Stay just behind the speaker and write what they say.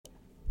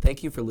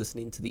Thank you for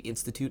listening to the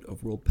Institute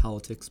of World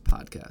Politics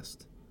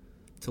podcast.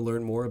 To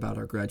learn more about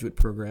our graduate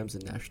programs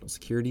in national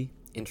security,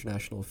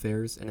 international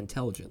affairs, and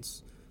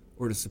intelligence,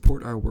 or to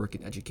support our work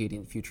in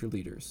educating future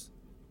leaders,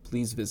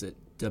 please visit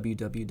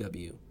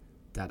www.iwp.edu.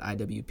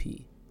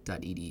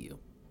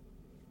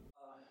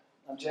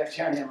 I'm Jack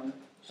Tierney. I'm a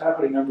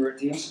faculty member at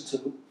the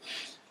Institute.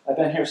 I've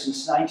been here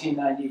since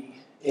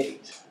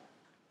 1998.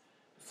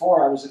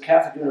 Before, I was at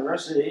Catholic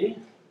University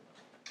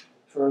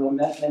for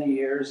many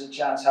years at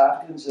Johns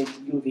Hopkins and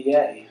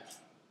UVA.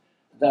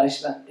 Then I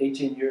spent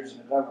 18 years in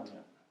the government.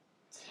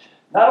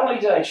 Not only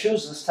did I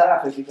choose this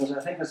topic because I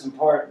think it's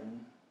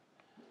important,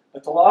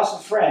 but the loss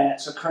of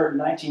France occurred in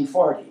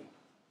 1940.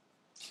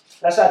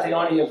 That's not the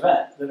only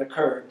event that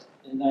occurred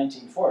in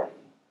 1940,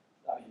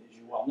 I mean, as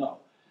you well know.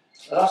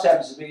 It also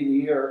happens to be the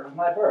year of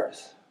my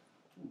birth.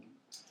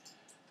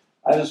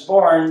 I was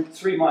born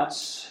 3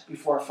 months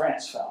before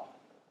France fell.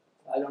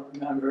 I don't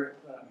remember it,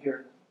 but I'm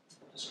here to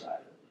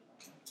describe it.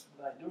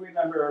 But I do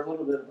remember a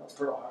little bit about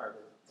Pearl Harbor.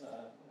 There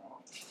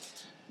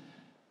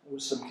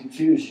was some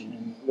confusion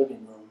in the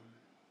living room.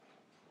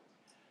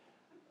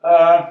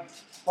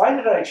 Why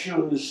did I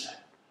choose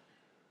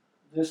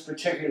this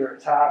particular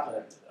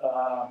topic?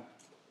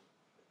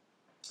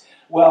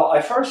 Well,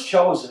 I first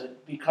chose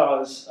it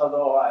because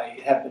although I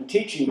have been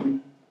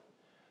teaching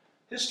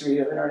history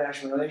of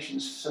international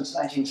relations since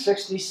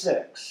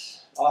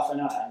 1966, off and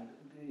on,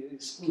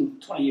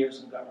 exclude 20 years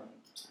in government.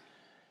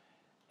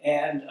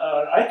 And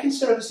I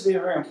consider this to be a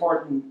very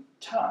important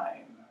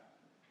time.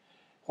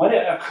 When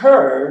it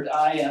occurred,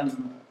 I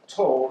am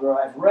told,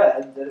 or I've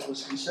read, that it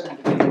was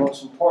considered to be the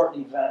most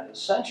important event of the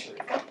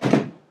century.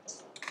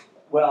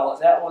 Well,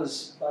 that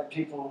was by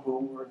people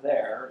who were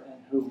there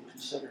and who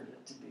considered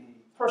it to be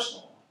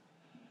personal.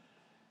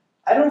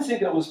 I don't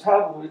think it was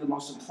probably the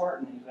most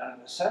important event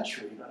of the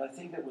century, but I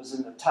think it was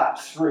in the top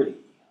three.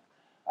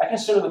 I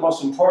consider the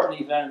most important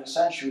event of the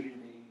century to be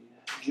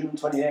June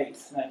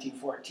 28th,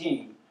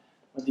 1914,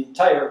 when the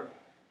entire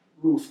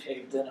roof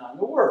caved in on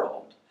the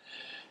world.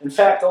 In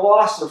fact, the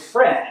loss of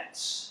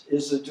France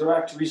is a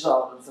direct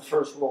result of the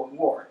First World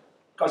War,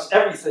 because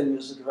everything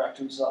is a direct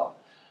result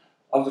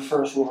of the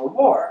First World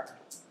War.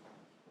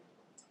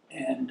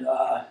 And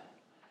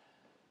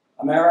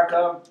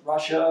America,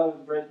 Russia,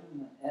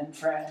 Britain, and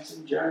France,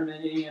 and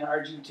Germany, and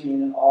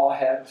Argentina all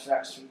had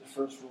effects through the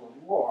First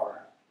World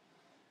War.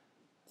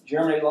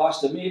 Germany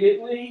lost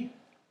immediately,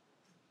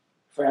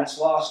 France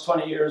lost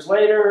 20 years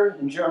later,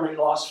 and Germany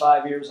lost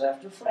 5 years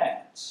after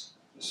France.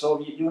 The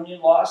Soviet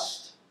Union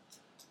lost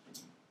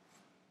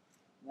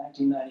in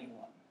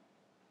 1991.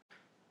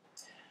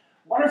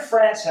 What if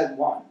France had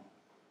won?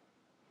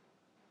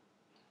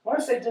 What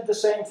if they did the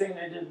same thing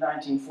they did in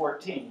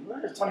 1914?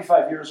 What if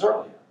 25 years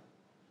earlier?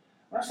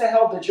 What if they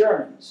held the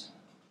Germans?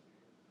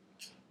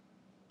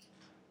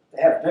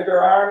 They had a bigger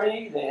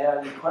army, they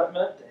had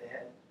equipment,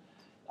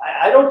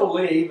 I don't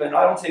believe, and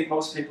I don't think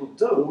most people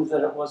do,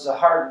 that it was a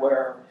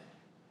hardware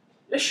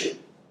issue.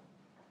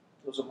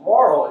 It was a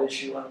moral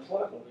issue and a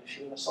political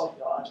issue and a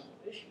sociological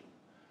issue.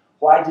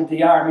 Why did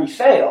the army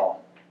fail?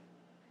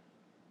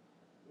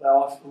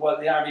 Well, what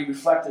the army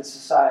reflected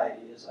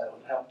society, as I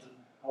would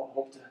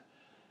hope to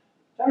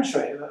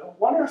demonstrate. I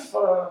wonder if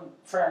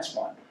France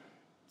won,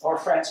 or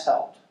France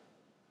held.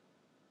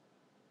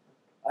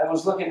 I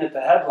was looking at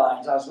the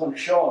headlines. I was going to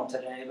show them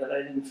today, but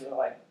I didn't feel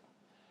like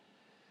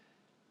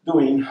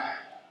doing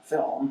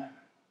film.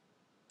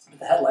 But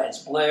the headlines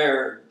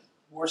blared.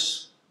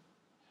 Worse,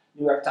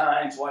 New York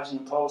Times,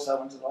 Washington Post. I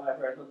went to the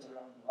library, looked at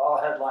them, all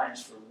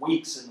headlines for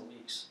weeks and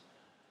weeks.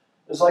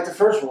 It was like the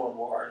First World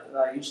War.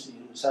 I used to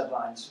use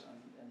headlines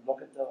and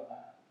look at the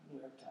New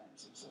York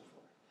Times and so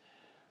forth.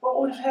 What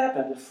would have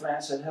happened if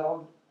France had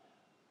held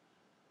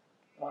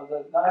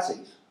the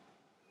Nazis?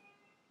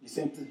 You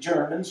think the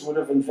Germans would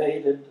have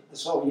invaded the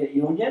Soviet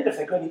Union if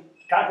they couldn't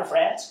conquer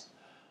France?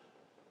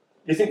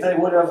 You think they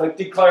would have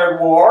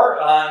declared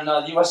war on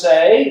the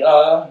USA?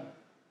 Adolf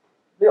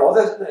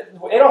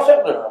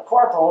Hitler, a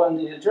corporal in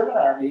the German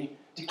army,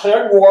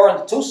 declared war on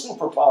the two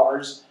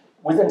superpowers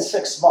within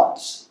 6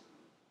 months.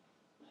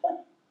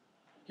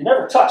 He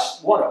never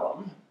touched one of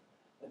them.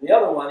 And the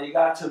other one, he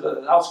got to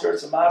the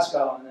outskirts of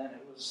Moscow, and then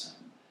it was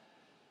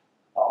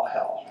all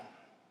hell.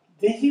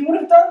 He would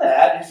have done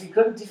that if he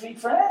couldn't defeat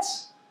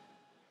France?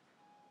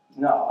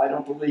 No, I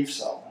don't believe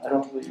so. I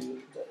don't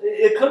believe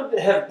it could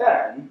have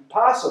been,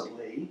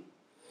 possibly,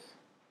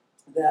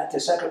 that the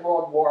Second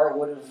World War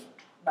would have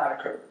not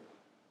occurred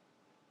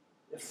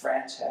if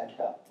France had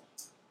held.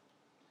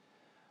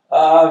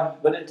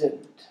 But it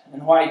didn't.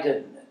 And why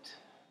didn't it?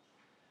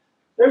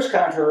 There's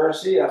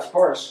controversy, of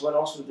course. What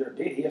else would there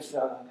be if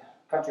a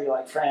country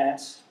like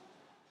France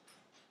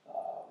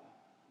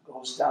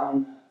goes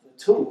down the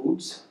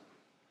tubes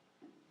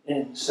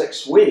in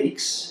 6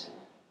 weeks,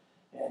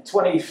 and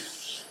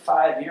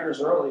 25 years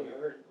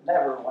earlier, it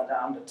never went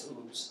down the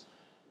tubes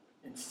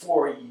in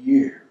 4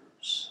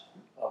 years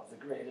of the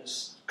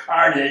greatest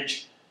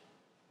carnage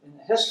in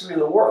the history of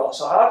the world.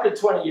 So how could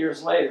 20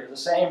 years later the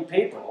same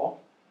people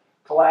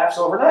collapse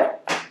overnight?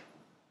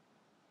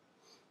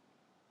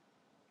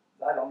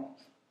 I don't know.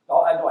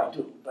 I know I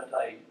do, but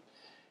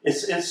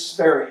it's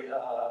very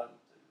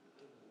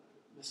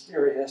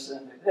mysterious.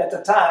 And at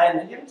the time,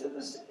 and even to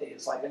this day,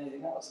 it's like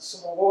anything else. The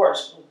Civil War is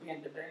still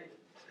being debated.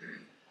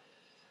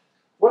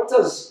 What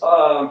does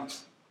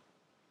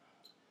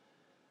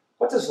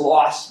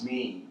loss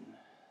mean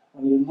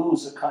when you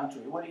lose a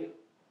country? What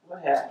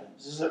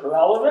happens? Is it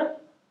relevant?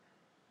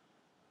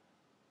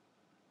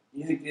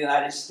 You think the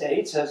United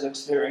States has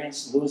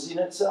experienced losing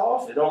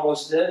itself? It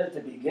almost did at the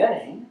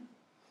beginning,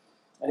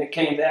 and it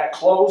came that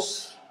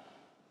close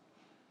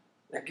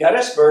at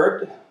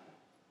Gettysburg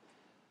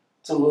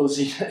to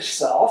losing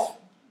itself,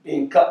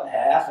 being cut in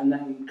half and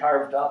then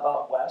carved up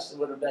out west. It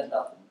would have been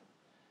nothing.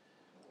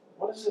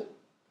 What does it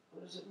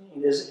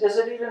mean? Is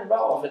it even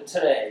relevant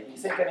today? Do you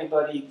think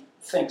anybody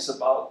thinks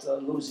about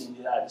losing the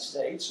United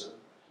States or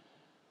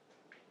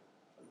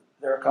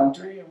their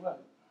country or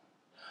what?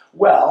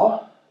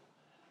 Well,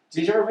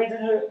 did you ever read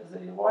the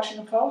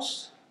Washington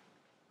Post?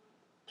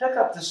 Pick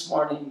up this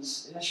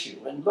morning's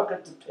issue and look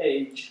at the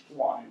page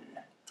 1.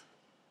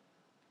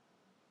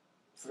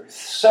 For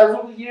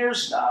several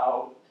years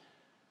now,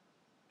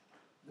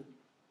 the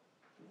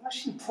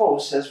Washington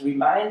Post has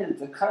reminded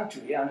the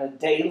country on a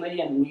daily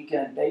and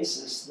weekend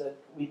basis that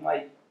we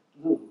might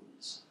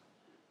lose.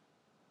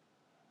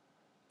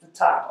 At the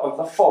top of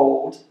the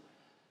fold,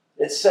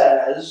 it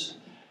says,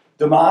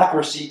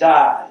 democracy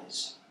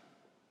dies.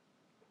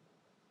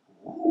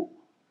 Ooh,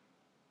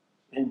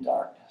 in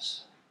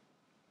darkness.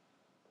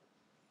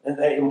 And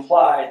they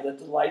imply that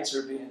the lights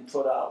are being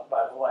put out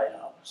by the White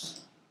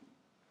House.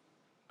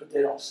 But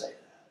they don't say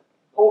that.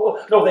 Oh,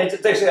 no, they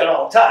say it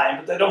all the time,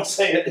 but they don't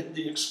say it in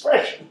the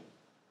expression.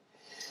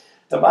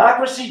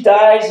 Democracy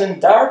dies in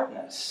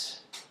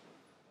darkness.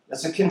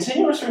 It's a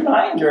continuous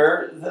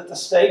reminder that the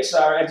stakes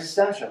are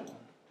existential.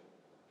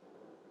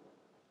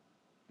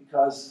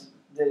 Because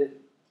they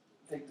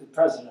think the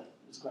president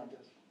is going to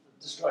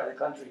destroy the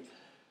country.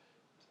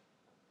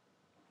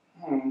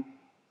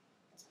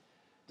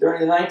 During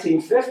the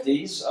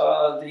 1950s,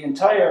 the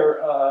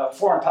entire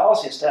foreign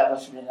policy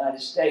establishment in the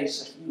United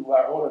States, if you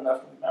are old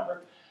enough to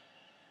remember,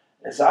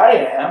 as I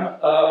am,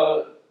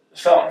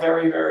 felt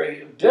very,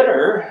 very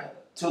bitter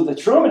to the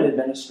Truman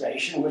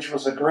administration, which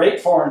was a great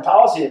foreign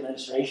policy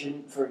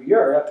administration for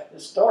Europe,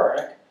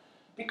 historic,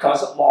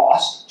 because it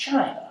lost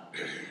China.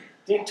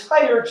 The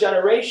entire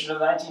generation of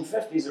the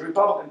 1950s, the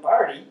Republican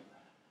Party,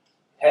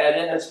 had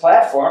in its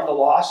platform the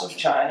loss of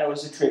China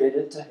was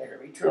attributed to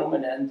Harry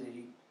Truman and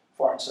the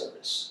Foreign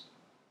Service.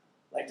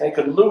 Like they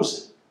could lose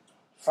it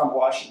from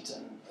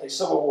Washington. A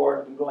civil war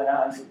had been going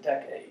on for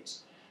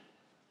decades.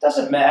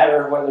 Doesn't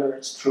matter whether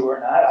it's true or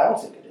not. I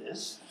don't think it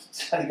is.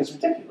 I think it's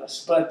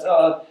ridiculous. But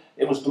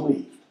it was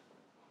believed.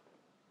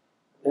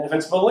 And if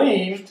it's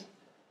believed,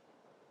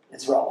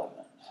 it's relevant.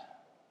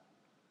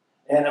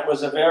 And it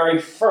was a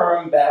very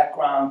firm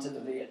background to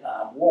the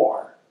Vietnam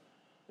War.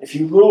 If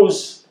you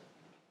lose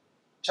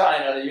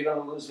China, you're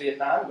going to lose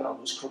Vietnam, you're going to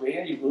lose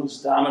Korea, you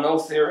lose domino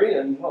theory,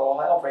 and well,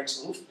 hell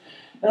breaks loose.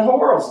 And the whole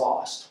world's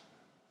lost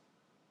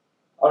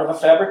out of a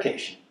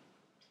fabrication.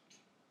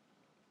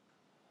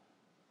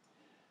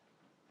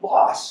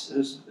 Loss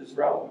is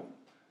relevant.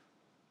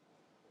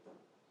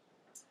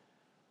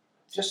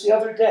 Just the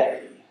other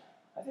day,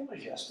 I think it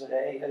was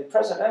yesterday, a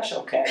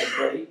presidential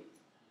candidate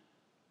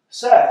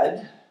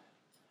said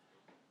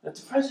that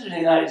the President of the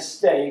United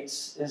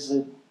States is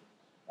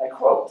I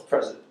quote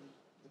the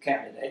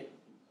candidate,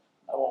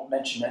 I won't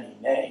mention any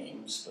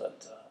names,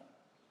 but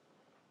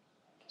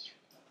he's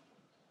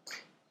an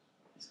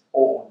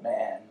old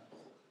man.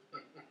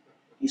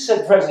 He said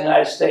the President of the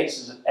United States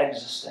is an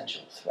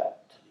existential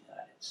threat to the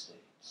United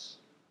States.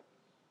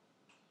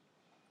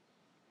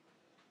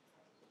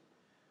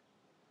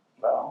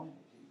 Well,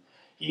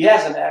 he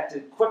hasn't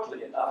acted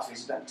quickly enough.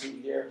 He's been 2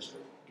 years,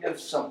 but give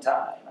some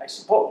time, I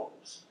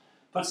suppose.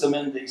 Puts them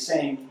in the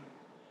same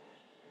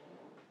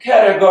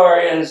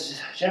category as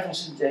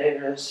Jefferson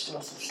Davis,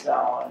 Joseph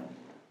Stalin,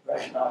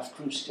 Brezhnev,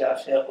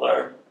 Khrushchev,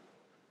 Hitler,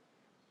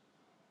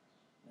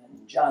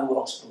 and John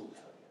Wilkes Booth,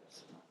 I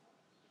guess.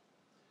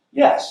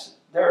 Yes,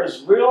 there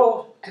is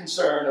real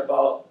concern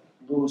about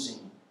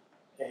losing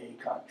a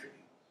country.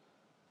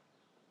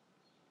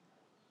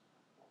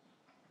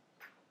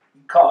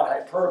 You call it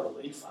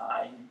hyperbole,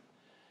 fine.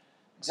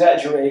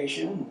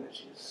 Exaggeration,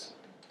 which is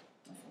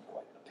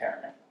quite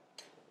apparent.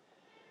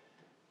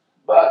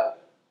 But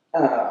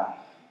I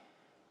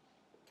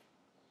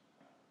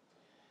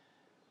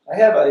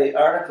have an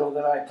article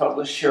that I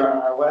published here on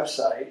our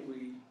website.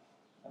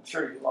 I'm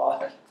sure you all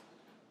have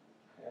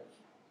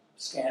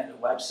scanned the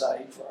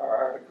website for our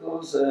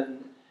articles,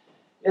 and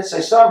it's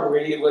a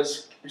summary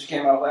which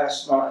came out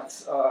last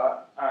month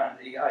on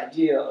the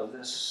idea of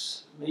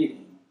this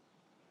meeting.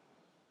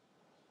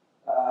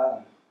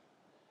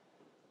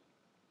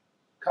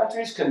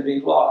 Countries can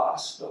be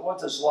lost, but what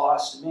does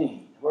lost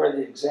mean? What are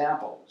the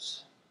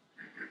examples?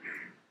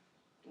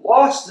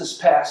 Lost is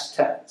past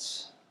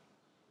tense.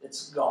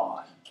 It's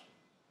gone.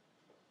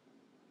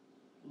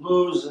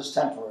 Lose is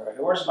temporary.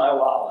 Where's my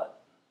wallet?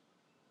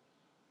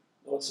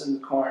 What's in the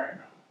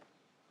corner?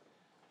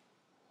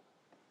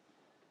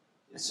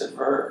 It's a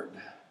verb.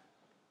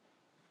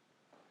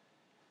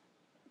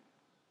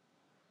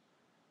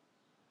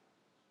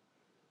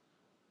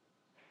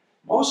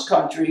 Most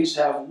countries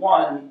have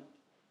won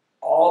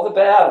all the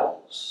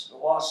battles,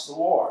 but lost the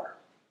war.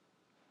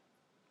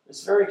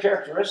 It's very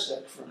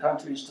characteristic for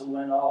countries to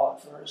win all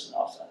at first and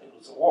also it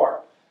was a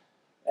war.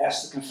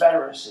 Ask the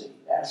Confederacy,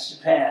 ask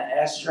Japan,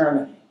 ask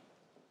Germany.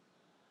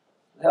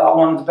 They all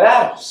won the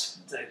battles.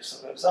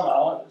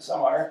 Somehow,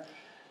 somewhere.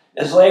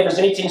 As late as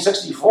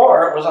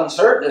 1864, it was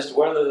uncertain as to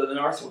whether the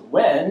North would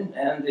win,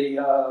 and the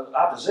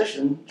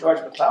opposition, George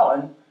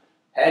McClellan,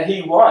 had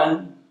he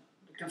won,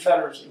 the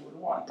Confederacy would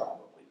have won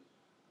probably.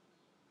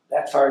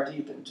 That far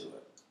deep into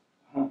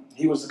it.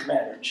 He was the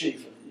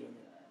commander-in-chief of the Union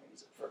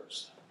armies at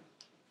first.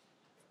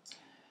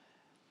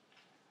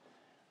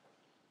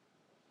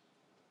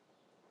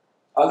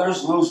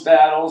 Others lose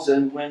battles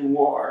and win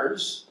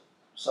wars,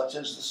 such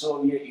as the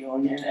Soviet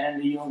Union and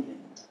the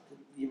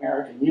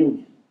American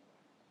Union.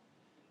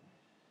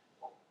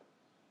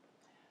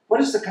 What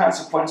is the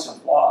consequence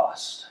of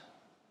lost?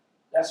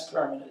 That's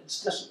permanent.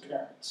 It's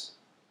disappearance.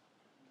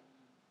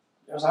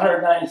 There's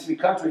 193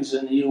 countries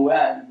in the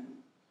UN.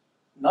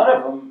 None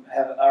of them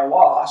are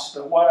lost,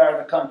 but what are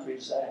the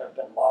countries that have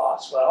been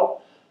lost?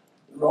 Well,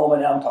 the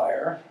Roman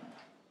Empire,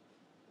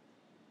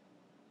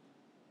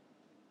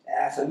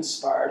 Athens,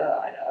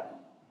 Sparta, I don't know.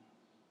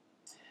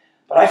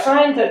 But I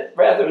find that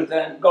rather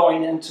than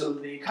going into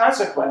the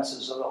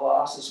consequences of the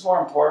loss, it's more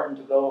important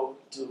to go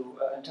to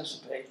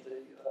anticipate the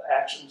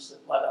actions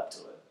that led up to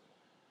it.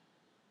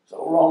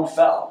 So Rome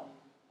fell.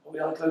 We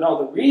like to know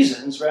the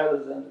reasons rather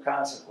than the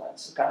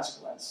consequence. The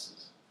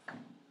consequences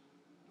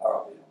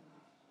are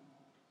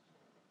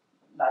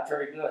not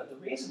very good. The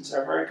reasons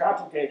are very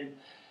complicated,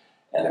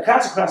 and the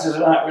consequences are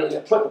not really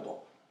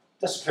applicable.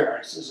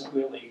 Disappearance isn't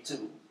really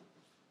too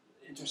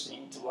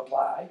interesting to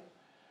apply.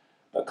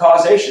 But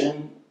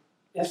causation,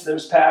 if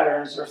there's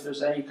patterns or if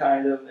there's any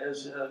kind of,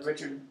 as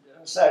Richard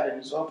said in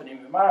his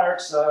opening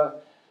remarks,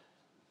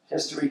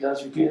 history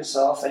does repeat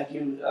itself. Thank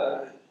you,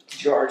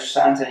 George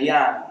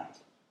Santayana.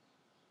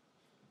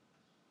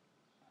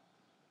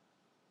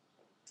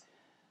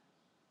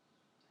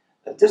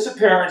 A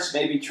disappearance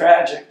may be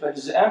tragic, but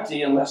is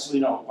empty unless we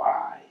know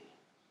why.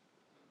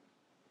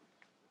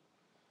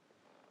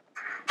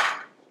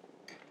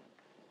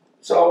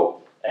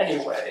 So,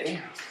 anyway,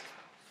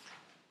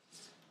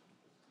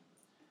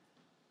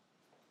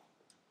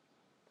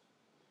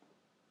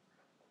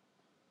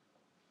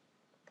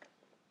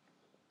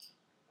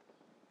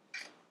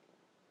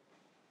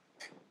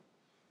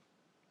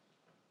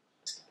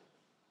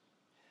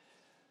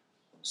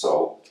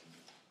 so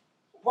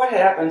what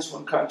happens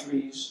when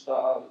countries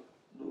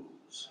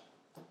lose?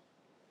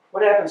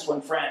 What happens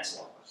when France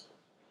lost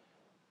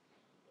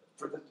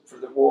for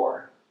the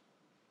war?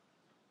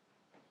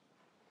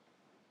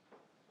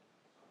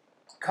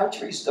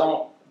 Countries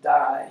don't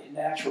die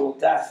natural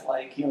death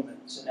like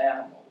humans and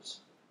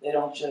animals. They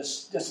don't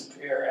just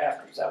disappear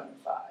after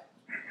 75.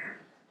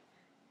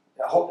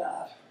 I hope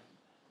not.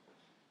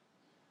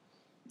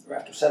 Or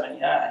after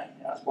 79. I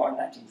was born in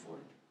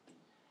 1940.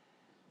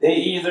 They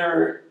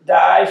either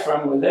die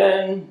from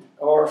within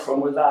or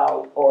from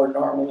without, or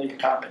normally a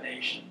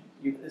combination.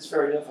 It's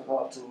very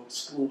difficult to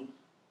exclude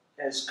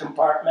as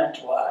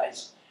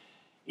compartmentalize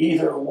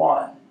either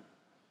one.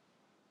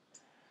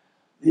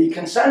 The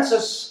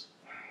consensus,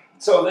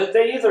 so that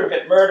they either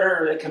get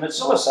murdered or they commit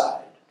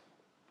suicide.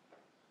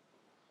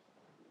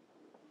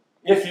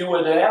 If you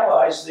would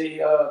analyze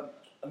the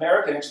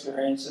American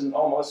experience in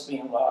almost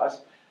being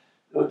lost,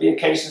 it would be a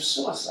case of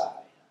suicide.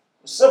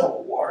 The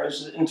Civil War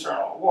is an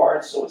internal war,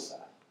 it's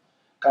suicide.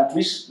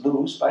 Countries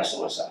lose by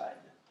suicide.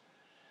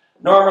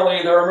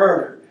 Normally they're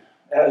murdered,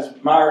 as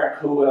Marek,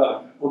 who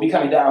will be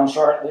coming down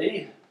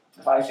shortly,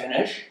 if I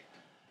finish,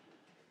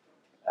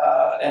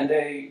 and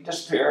they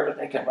disappear, but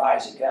they can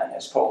rise again,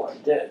 as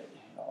Poland did.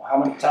 You know, how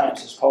many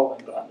times has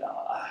Poland gone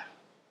down?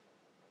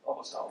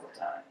 Almost all the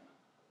time.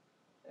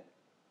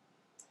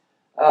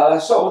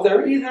 So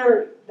they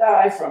either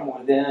die from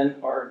within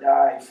or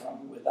die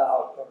from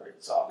without, or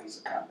it's always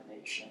a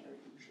combination, or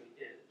usually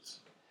is.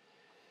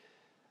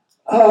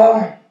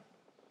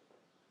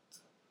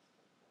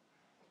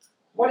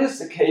 What is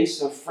the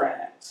case of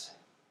France?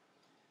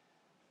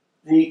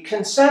 The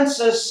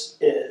consensus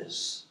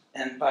is,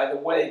 and by the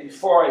way,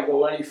 before I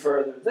go any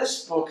further,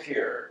 this book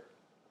here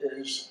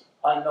is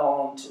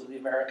unknown to the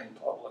American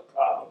public,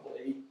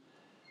 probably.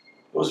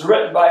 It was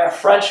written by a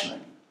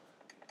Frenchman.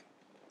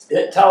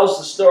 It tells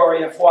the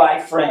story of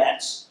why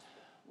France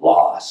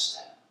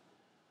lost.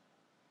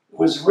 It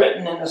was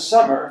written in the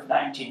summer of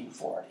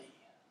 1940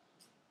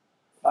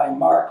 by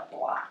Mark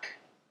Bloch.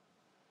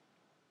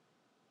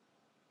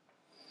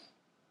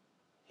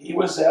 He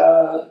was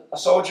a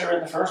soldier in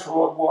the First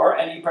World War,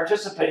 and he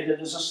participated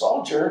as a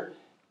soldier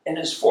in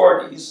his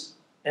 40s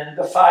in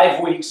the 5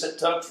 weeks it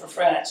took for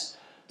France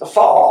to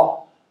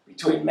fall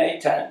between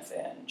May 10th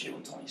and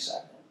June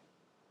 22nd.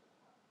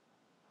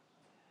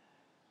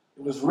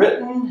 It was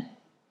written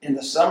in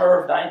the summer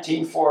of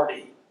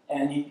 1940,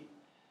 and it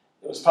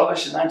was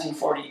published in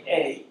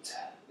 1948.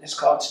 is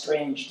called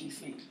strange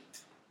defeat.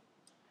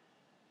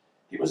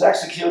 He was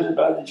executed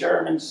by the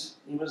Germans.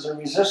 He was a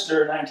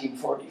resistor in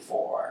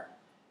 1944.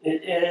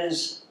 It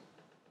is,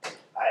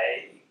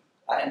 I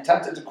am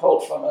tempted to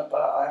quote from it,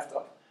 but I have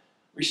to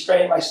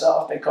restrain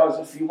myself, because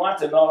if you want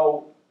to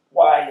know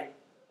why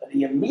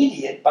the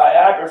immediate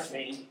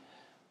autobiography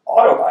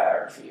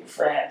of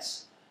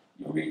France,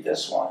 you read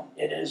this one.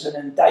 It is an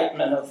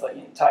indictment of the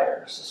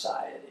entire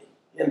society,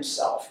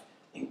 himself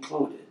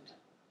included.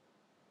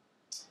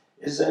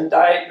 It is an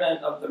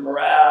indictment of the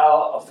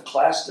morale, of the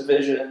class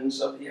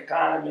divisions, of the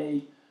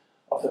economy,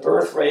 of the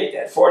birth rate.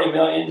 At 40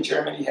 million,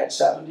 Germany had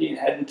 70 and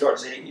heading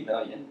towards 80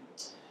 million.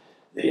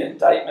 The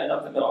indictment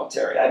of the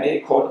military. I may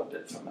quote a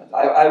bit from it.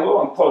 I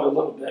will quote a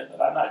little bit,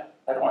 but I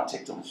don't want to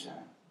take too much time.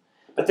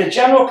 But the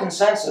general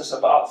consensus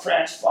about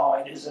France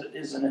falling is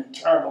an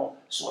internal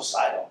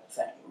suicidal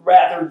thing,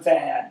 rather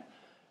than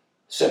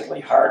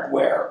simply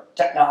hardware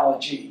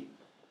technology.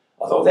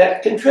 Although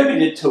that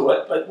contributed to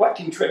it, but what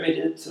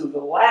contributed to the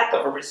lack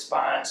of a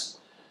response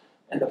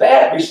and the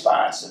bad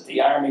response that the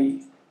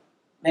Army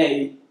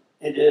made,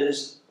 it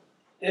is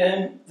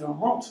in the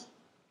root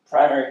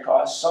primary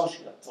cause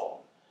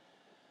sociological.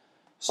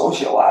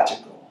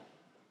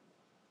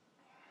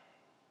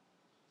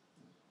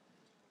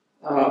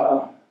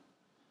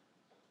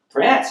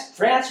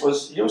 France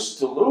was used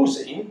to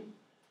losing.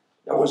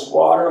 There was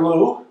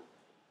Waterloo,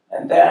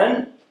 and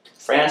then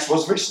France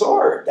was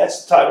restored.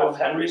 That's the title of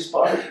Henry's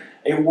book,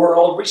 A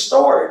World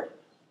Restored.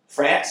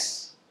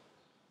 France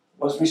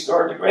was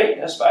restored to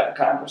greatness by the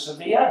Congress of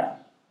Vienna.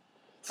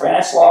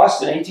 France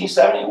lost in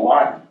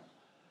 1871.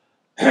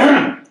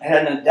 It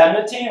had an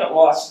indemnity, and it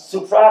lost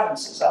 2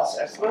 provinces,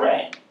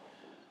 Alsace-Lorraine.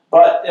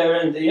 But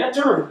in the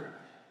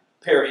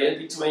inter-period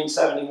between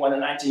 71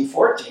 and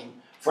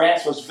 1914,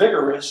 France was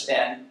vigorous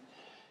and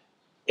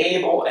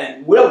able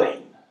and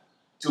willing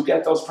to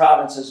get those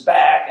provinces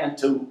back and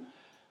to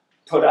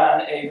put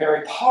on a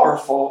very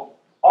powerful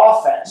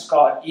offense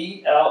called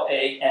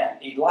ELAN,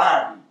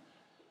 Elan,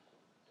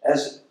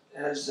 as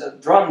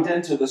drummed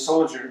into the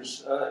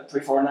soldiers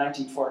before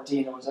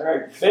 1914. It was a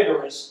very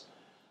vigorous,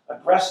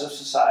 aggressive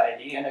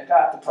society, and it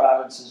got the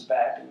provinces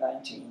back in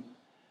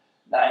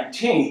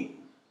 1919.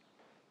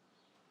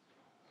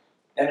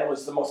 And it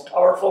was the most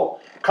powerful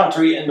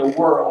country in the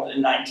world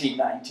in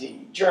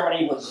 1919.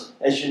 Germany was,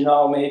 as you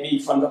know, maybe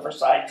from the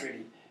Versailles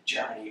Treaty,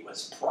 Germany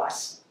was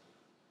prostrate.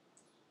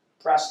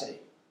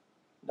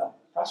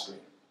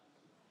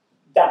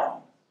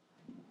 Down.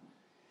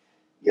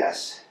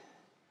 Yes.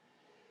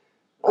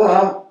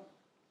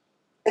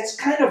 It's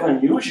kind of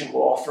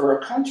unusual for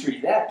a country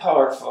that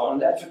powerful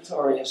and that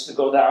victorious to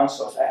go down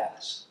so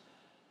fast.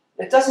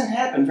 It doesn't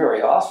happen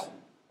very often.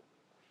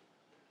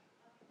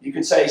 You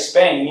could say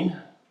Spain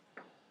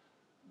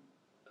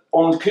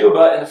owned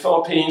Cuba and the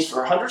Philippines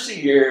for hundreds of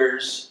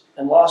years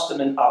and lost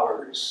them in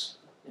hours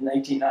in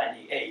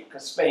 1998,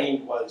 because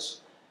Spain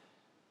was,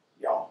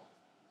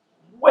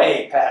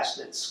 way past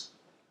its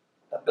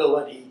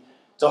ability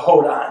to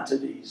hold on to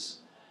these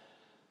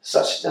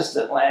such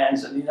distant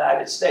lands in the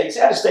United States. The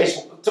United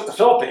States took the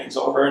Philippines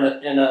over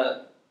in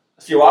a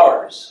few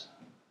hours.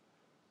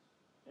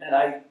 And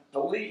I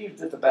believe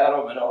that the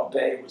Battle of Manila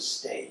Bay was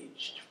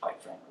staged,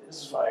 quite frankly.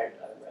 This is what I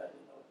read,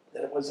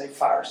 that it was a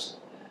farce.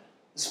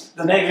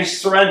 The Navy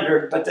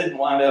surrendered, but didn't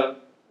want to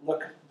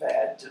look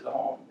bad to the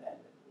home. And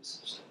it was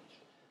staged.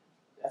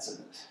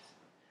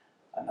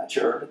 I'm not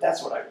sure, but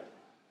that's what I read.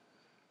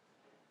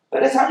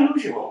 But it's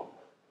unusual.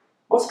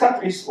 Most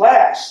countries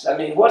last. I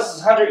mean, what is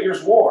this 100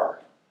 Years' War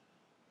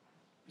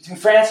between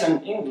France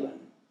and England?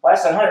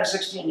 Lasted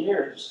 116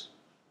 years.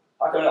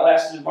 How come it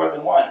lasted more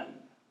than one?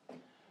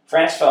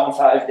 France fell in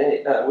 5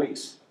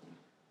 weeks.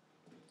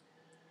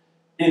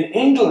 In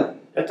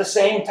England, at the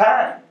same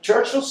time,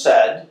 Churchill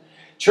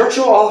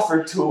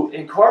offered to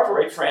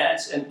incorporate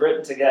France and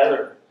Britain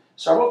together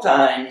several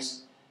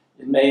times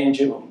in May and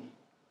June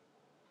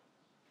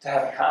to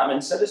have a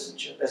common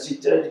citizenship, as he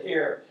did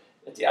here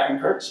at the Iron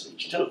Curtain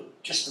speech, too,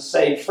 just to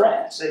save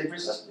France. They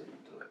resisted him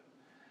to it.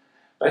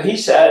 But he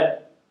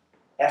said,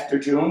 after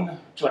June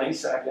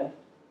 22nd,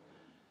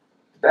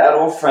 the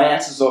Battle of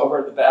France is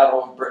over, the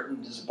Battle of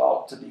Britain is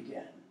about to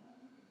begin.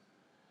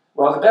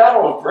 Well, the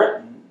Battle of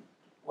Britain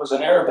was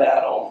an air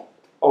battle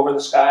over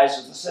the skies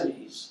of the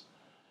cities.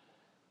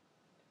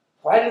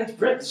 Why didn't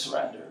Britain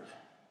surrender?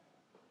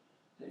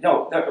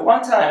 At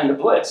one time in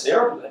the Blitz, the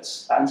air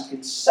Blitz, on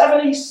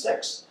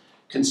 76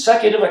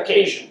 consecutive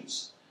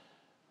occasions,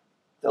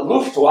 the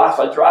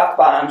Luftwaffe dropped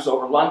bombs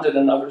over London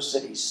and other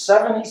cities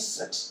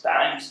 76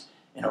 times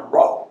in a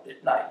row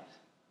at night,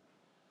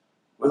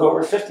 with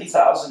over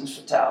 50,000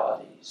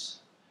 fatalities.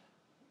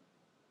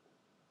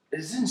 It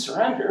didn't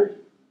surrender.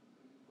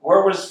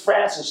 Where was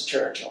Francis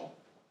Churchill?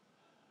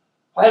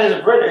 Why did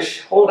the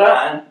British hold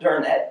on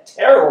during that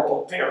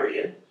terrible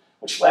period,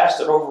 which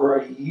lasted over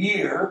a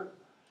year?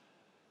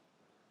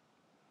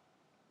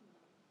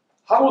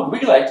 How would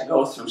we like to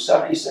go through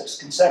 76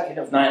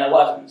 consecutive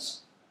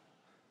 9/11s?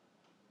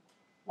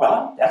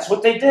 Well, that's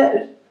what they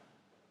did.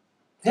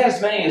 They had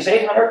as many as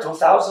 800 to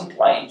 1,000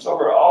 planes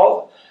over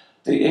all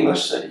the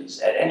English cities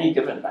at any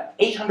given night.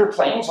 800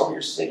 planes over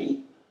your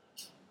city.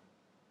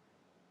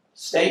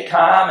 Stay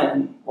calm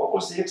and, what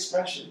was the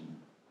expression?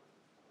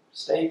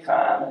 Stay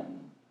calm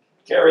and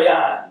carry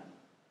on.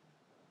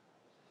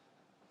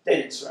 They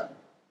didn't surrender.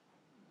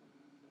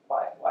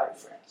 Why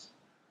France?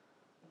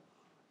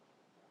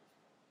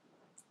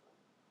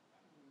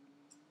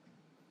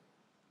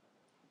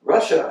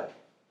 Russia,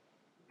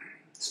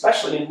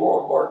 especially in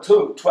World War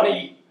II,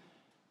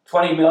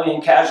 20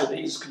 million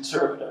casualties,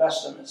 conservative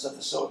estimates of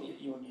the Soviet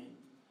Union.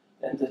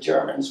 And the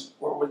Germans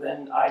were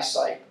within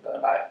eyesight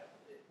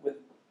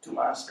to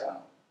Moscow.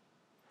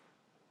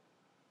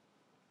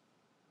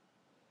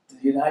 Did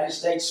the United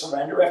States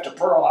surrender after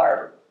Pearl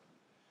Harbor?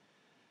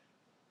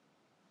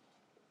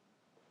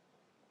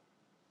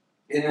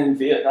 And in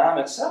Vietnam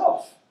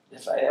itself,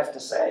 if I have to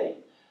say,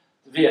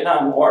 the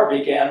Vietnam War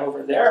began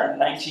over there in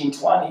the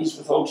 1920s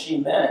with Ho Chi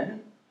Minh.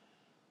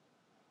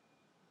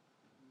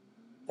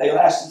 They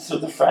lasted through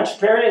the French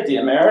period, the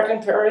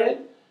American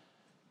period,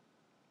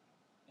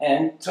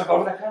 and took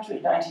over the country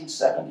in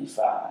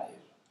 1975.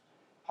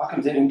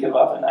 Hopkins didn't give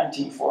up in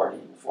 1940,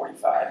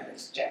 45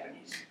 against the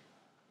Japanese.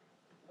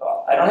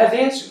 Well, I don't have the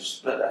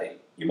answers, but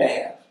you may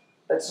have.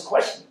 That's the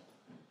question.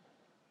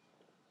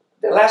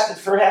 They lasted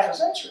for half a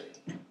century.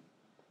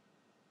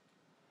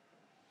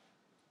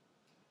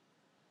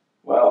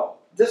 Well,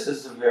 this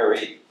is a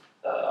very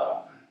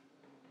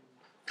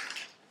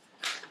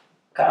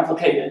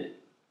complicated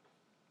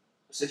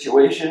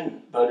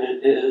situation, but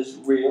it is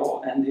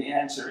real, and the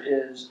answer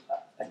is,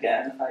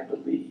 again, I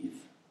believe,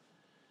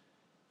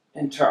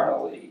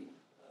 internally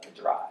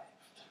derived.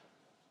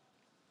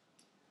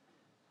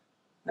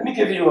 Let me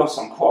give you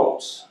some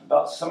quotes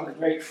about some of the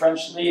great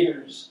French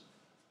leaders,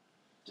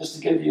 just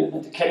to give you an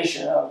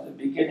indication of the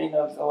beginning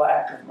of the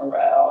lack of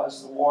morale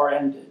as the war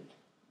ended,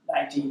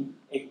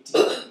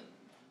 1918,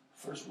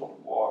 First World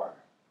War.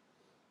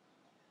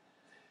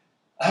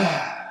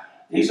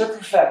 These are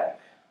prophetic.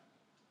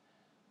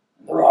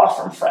 They're all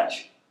from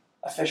French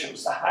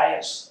officials, the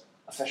highest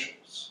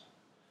officials.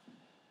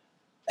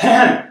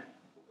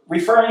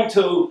 Referring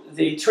to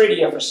the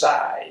Treaty of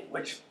Versailles,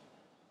 which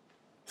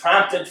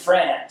prompted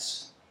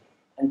France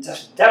and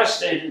just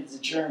devastated the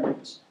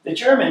Germans. The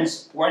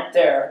Germans weren't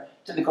there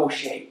to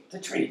negotiate the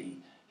treaty.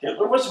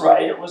 Hitler was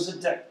right, it was a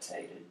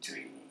dictated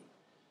treaty.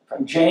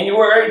 From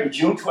January to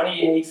June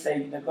 28th,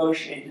 they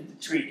negotiated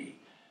the treaty.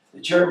 The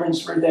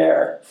Germans were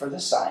there for the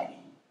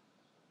signing.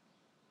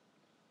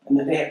 And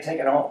then they had to take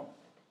it home.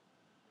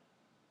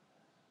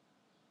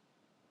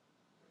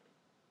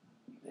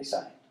 They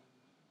signed.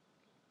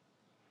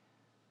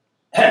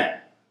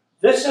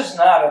 This is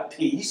not a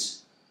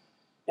peace.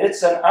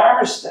 It's an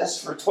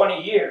armistice for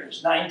 20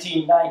 years,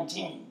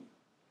 1919.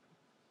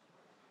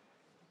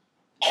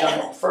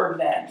 General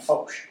Ferdinand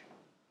Foch,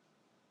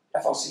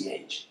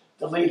 F-O-C-H,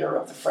 the leader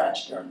of the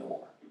French during the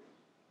war.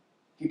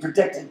 He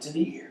predicted to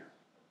the year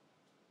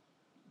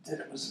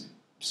that it was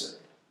absurd.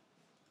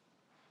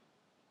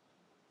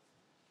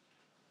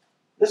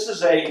 This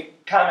is a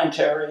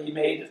commentary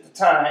made at the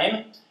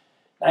time,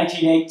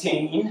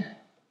 1918,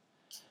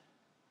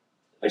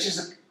 which is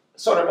a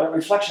sort of a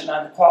reflection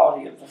on the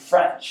quality of the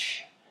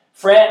French.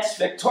 France,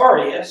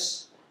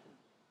 victorious,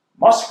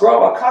 must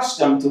grow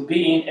accustomed to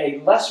being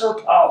a lesser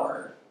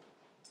power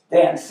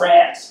than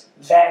France,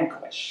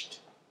 vanquished.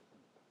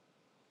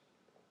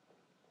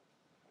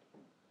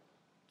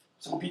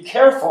 So be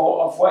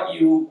careful of what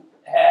you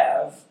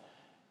have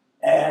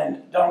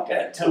and don't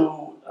get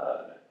too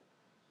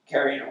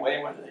carried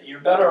away with it.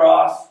 You're better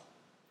off,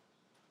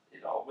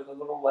 with a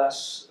little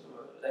less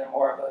and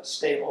more of a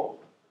stable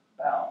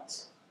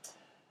balance.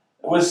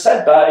 It was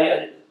said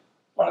by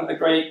one of the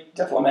great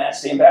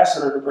diplomats, the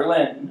ambassador to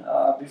Berlin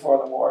before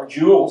the war,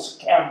 Jules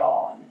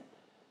Cambon,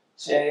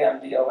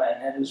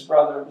 C-A-M-B-O-N, and his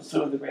brother was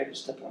two of the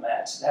greatest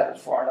diplomats that had a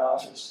foreign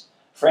office.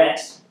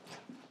 France,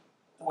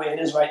 the way it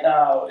is right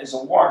now, is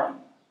a warning.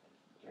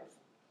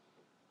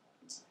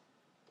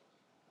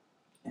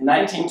 In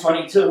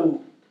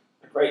 1922,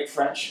 the great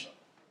Frenchman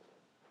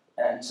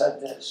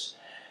said this: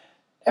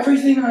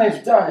 "Everything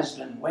I've done has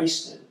been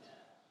wasted.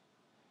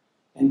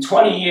 In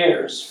 20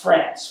 years,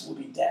 France will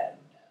be dead."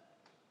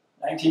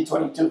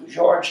 1922,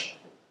 Georges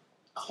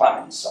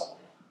Clemenceau,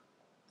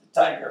 the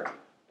tiger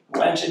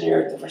who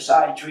engineered the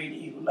Versailles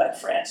Treaty, who led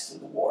France through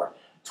the war.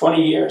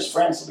 20 years,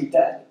 France will be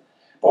dead.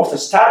 Both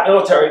his top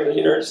military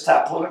leader, his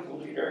top political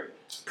leader,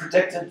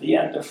 predicted the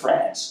end of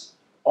France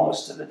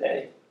almost to the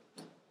day.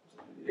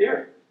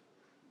 Here.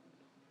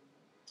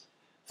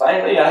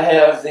 Finally, I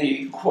have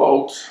the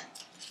quote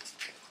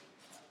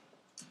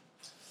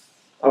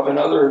of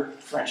another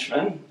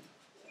Frenchman.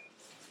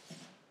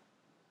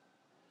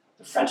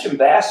 The French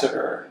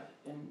ambassador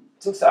in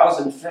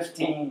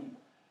 2015,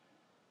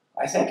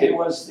 I think it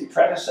was the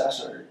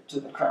predecessor to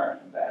the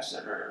current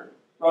ambassador,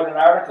 wrote an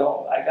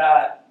article I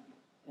got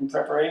in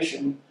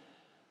preparation,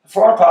 The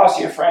Foreign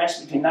Policy of France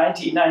Between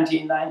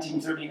 1919 and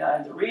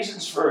 1939, the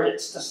reasons for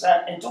its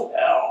descent into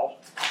hell.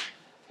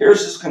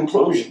 Here's his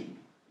conclusion.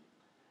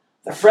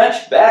 The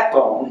French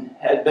backbone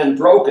had been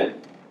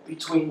broken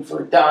between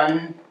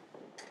Verdun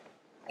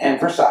and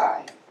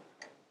Versailles,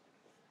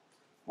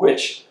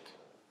 which,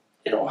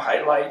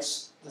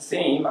 highlights the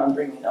theme I'm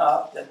bringing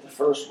up, that the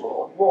First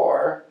World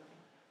War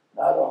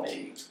not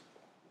only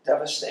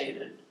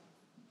devastated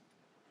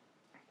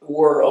the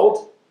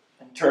world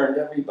and turned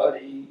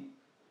everybody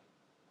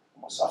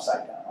almost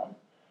upside down,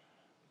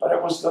 but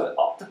it was the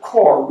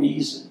core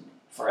reason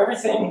for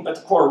everything, but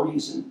the core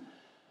reason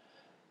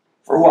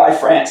for why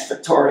France,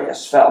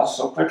 victorious, fell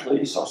so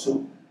quickly, so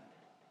soon.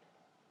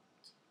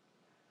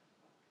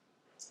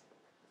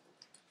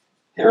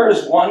 Here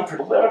is one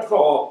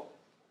political,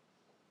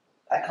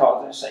 I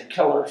call this a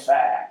killer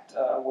fact,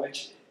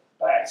 which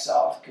by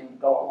itself can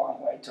go a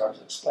long way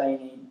towards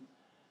explaining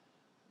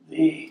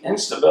the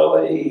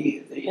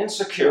instability, the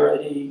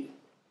insecurity,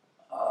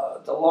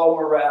 the low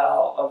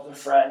morale of the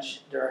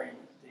French during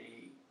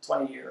the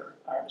 20-year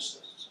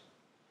armistice.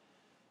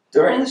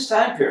 During this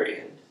time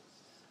period,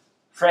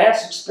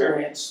 France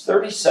experienced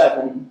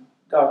 37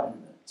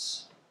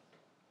 governments,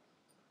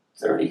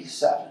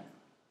 37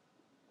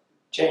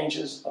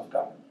 changes of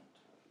government.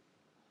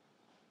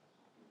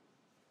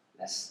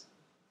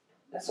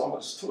 That's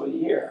almost 2 a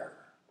year.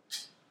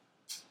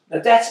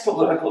 That's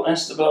political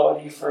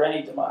instability for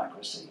any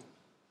democracy.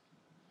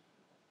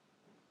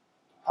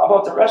 How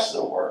about the rest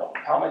of the world?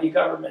 How many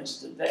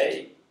governments did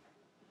they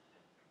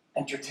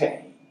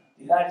entertain?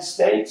 The United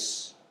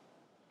States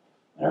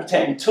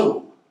entertained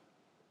 2.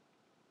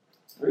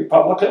 The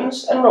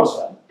Republicans and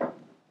Roosevelt,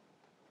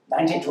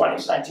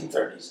 1920s,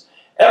 1930s.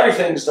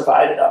 Everything's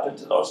divided up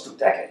into those 2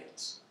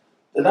 decades.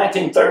 The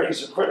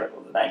 1930s are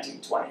critical. The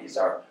 1920s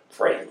are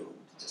prelude,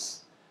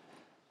 just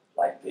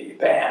like the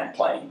band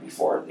playing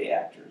before the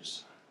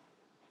actors.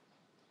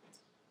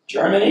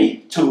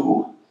 Germany,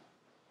 2.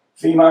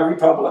 Weimar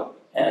Republic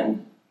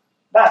and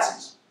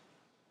Nazis.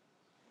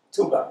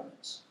 2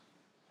 governments.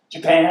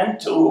 Japan,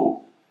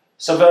 2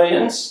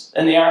 civilians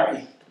in the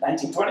army,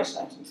 1920s,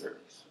 1930s.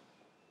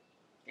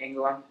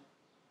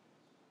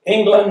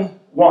 England,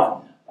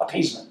 1,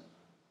 appeasement.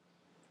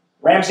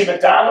 Ramsay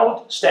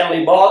MacDonald,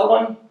 Stanley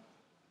Baldwin,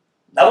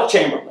 Neville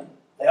Chamberlain,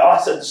 they all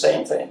said the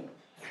same thing.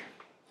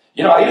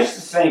 I used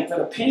to think that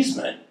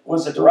appeasement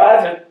was a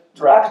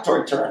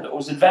derogatory term that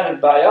was invented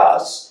by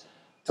us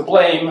to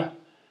blame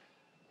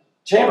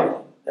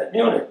Chamberlain at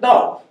Munich.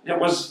 No, it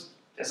was,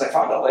 as I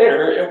found out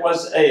later, it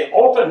was an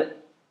open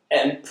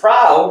and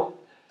proud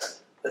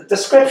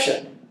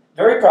description,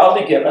 very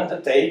proudly given,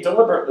 that they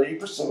deliberately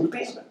pursued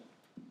appeasement.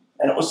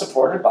 And it was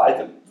supported by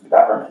the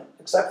government,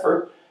 except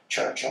for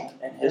Churchill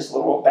and his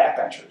little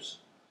backbenchers.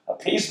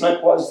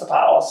 Appeasement was the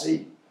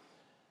policy,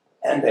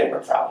 and they were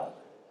proud of it.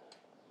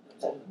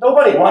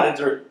 Nobody wanted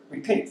to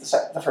repeat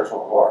the First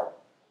World War,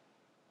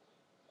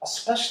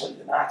 especially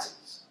the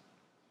Nazis.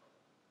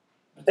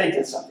 But they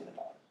did something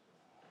about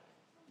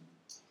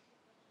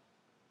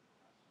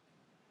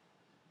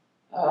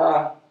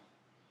it.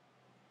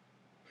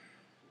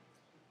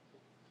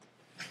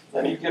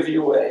 Let me give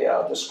you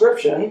a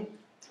description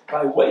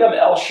by William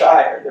L.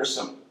 Shire. There's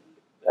some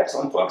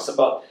excellent books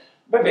about,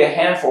 maybe a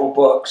handful of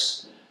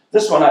books.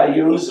 This one I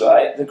use,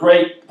 probably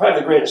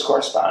the greatest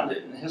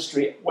correspondent in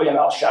history, William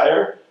L.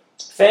 Shire,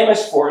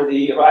 famous for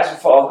the rise and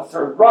fall of the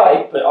Third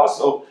Reich, but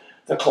also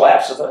the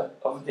collapse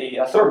of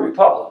the Third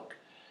Republic.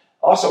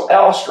 Also,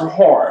 Alistair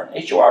Horn,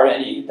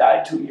 H-O-R-N-E,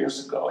 died 2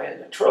 years ago. He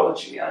had a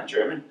trilogy on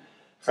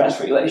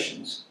German-French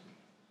relations.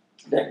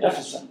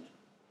 Magnificent.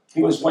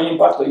 He was William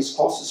Buckley's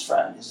closest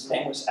friend. His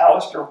name was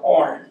Alistair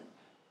Horn.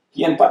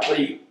 He and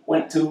Buckley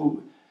went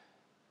to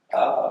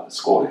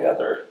school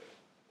together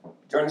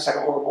during the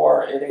Second World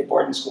War at a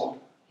boarding school.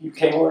 He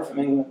came over from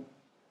England.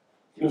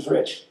 He was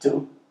rich,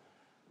 too.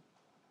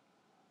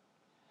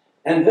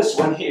 And this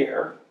one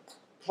here,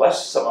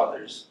 plus some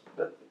others,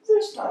 but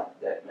there's not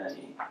that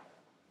many.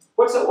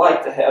 What's it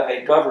like to have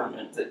a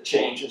government that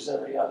changes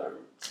every other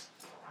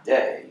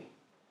day?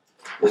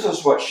 This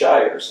is what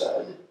Shire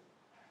said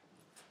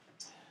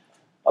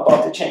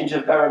about the change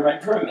of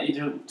government. Permit me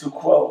to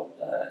quote,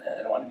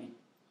 I don't want to be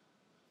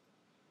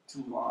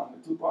too long or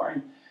too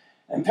boring.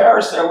 In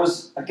Paris, there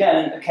was,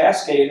 again, a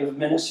cascade of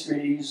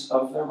ministries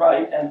of the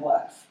right and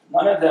left.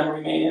 None of them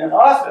remaining in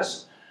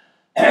office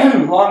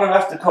long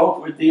enough to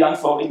cope with the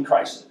unfolding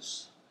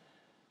crisis.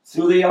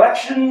 Through the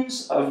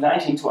elections of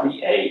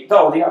 1928,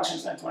 though the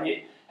elections of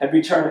 1928 had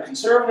returned a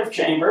conservative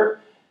chamber,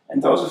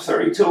 and those of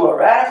 32 a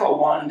radical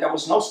one, there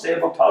was no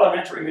stable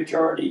parliamentary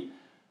majority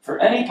for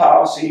any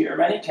policy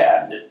or any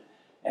cabinet,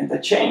 and the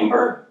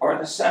chamber or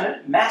the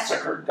Senate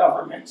massacred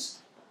governments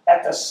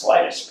at the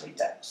slightest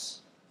pretext.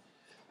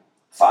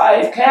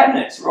 5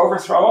 cabinets were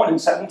overthrown in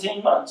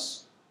 17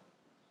 months,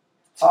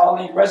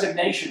 following the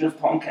resignation of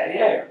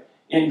Poincaré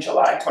in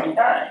July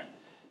 29.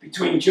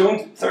 Between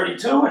June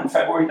 32 and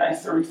February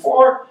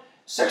 1934,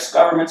 6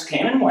 governments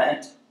came and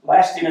went,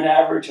 lasting an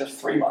average of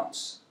 3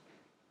 months.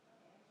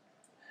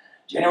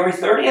 January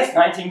 30th,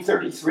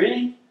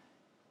 1933,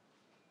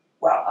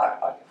 well,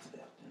 I'll get to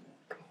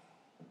that.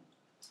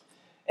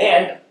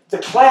 And the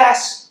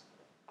class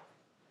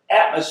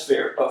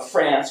atmosphere of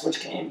France, which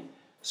came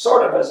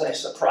sort of as a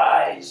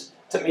surprise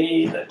to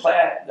me, the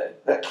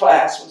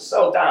class was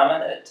so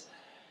dominant.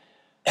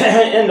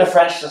 in the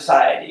French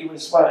society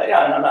was what, and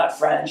I'm not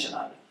French, and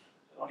I've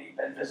only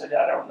been visited,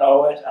 I don't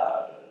know it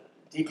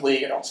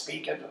deeply, I don't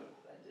speak it.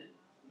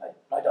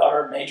 My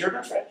daughter majored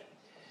in French.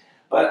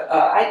 But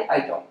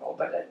I don't know,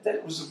 but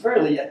it was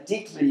really a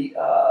deeply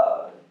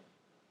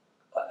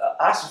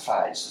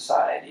ossified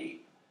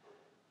society.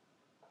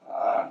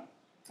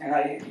 And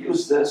I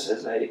use this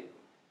as an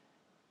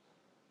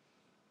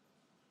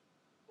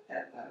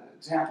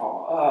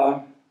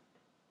example.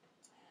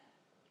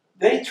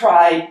 They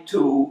tried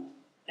to,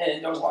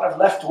 and there was a lot of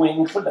left-wing,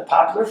 including the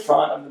Popular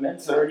Front of the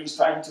mid-30s,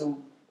 trying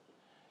to,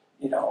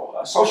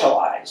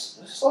 socialize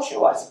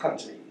the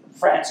country.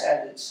 France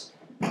had its,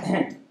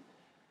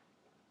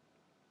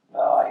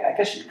 well, I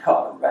guess you'd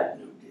call it a Red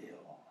New Deal,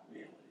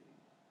 really.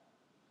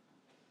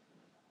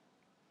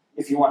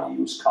 If you want to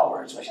use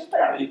colors, which is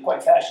apparently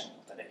quite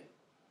fashionable today.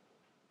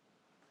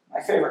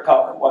 My favorite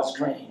color was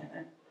green.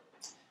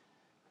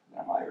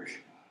 I'm Irish.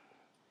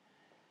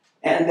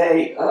 And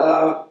they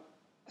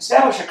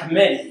established a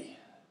committee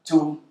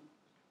to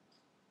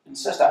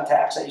insist on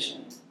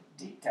taxation,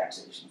 deep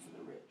taxation for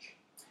the rich.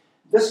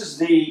 This is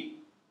the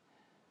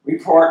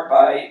report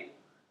by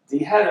the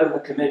head of the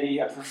committee,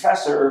 a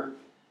professor,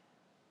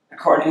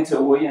 according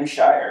to William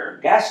Shire,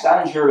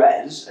 Gaston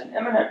Gerez, an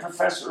eminent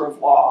professor of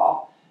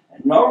law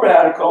and no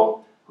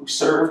radical, who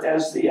served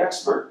as the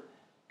served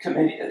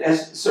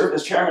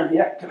as chairman of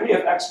the committee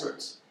of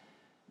experts,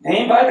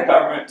 named by the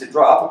government to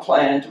draw up a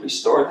plan to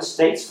restore the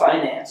state's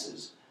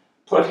finances,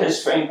 put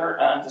his finger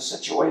on the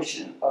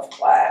situation of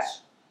class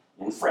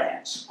in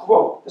France.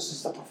 Quote, this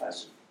is the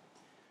professor.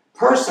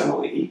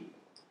 Personally,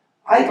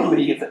 I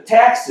believe that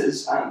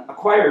taxes on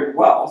acquired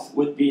wealth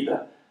would be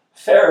the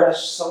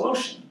fairest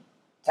solution.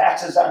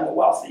 Taxes on the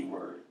wealthy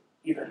were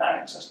either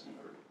non-existent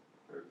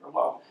or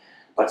low.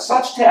 But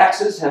such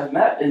taxes have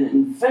met an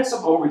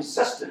invincible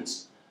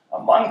resistance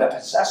among the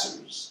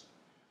possessors,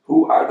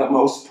 who are the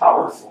most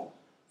powerful.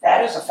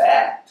 That is a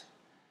fact.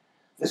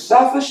 The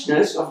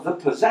selfishness of the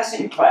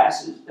possessing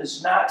classes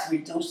is not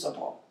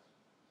reducible.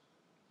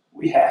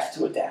 We have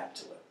to adapt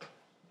to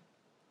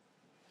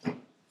it.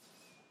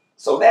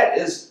 So that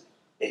is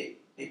a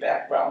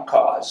background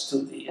cause to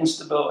the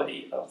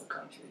instability of the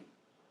country.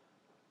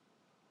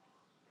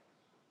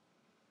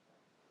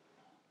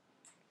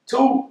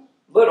 Two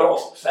little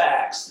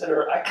facts that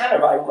are kind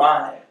of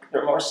ironic,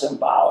 they're more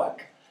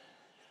symbolic,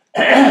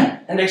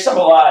 and they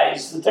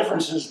symbolize the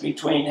differences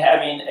between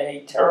having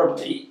a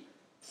terribly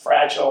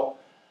fragile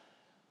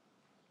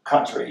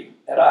country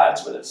at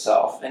odds with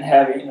itself and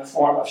having a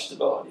form of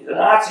stability. The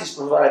Nazis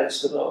provided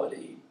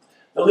stability.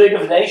 The League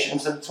of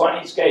Nations in the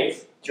 20s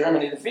gave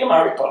Germany, the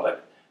Weimar Republic,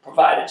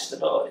 provided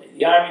stability.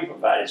 The Army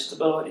provided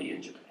stability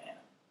in Japan.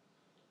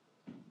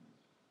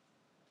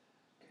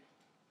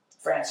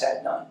 France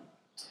had none.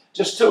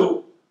 Just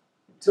two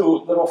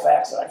little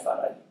facts that I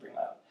thought I'd bring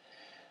up.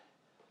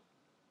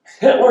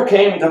 Hitler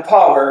came to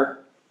power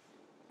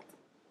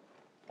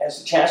as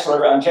the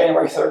Chancellor on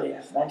January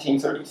 30th,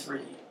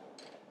 1933.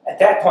 At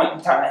that point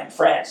in time,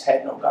 France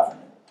had no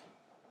government.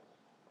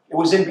 It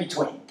was in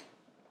between.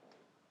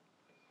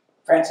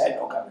 France had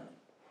no government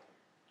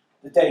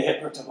the day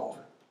Hitler took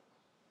over.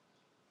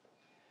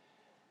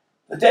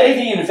 The day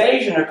the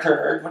invasion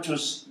occurred, which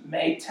was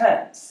May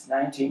 10th,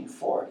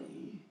 1940,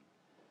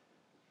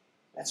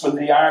 that's when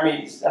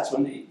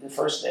the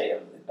first day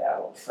of the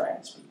Battle of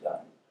France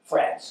begun.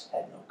 France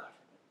had no government.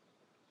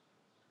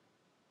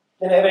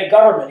 Didn't have any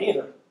government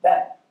either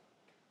then.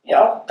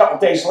 A couple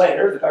of days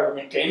later, the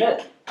government came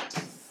in.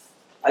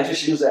 I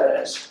just use that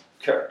as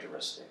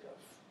characteristic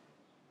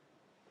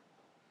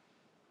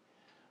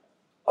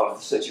of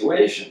the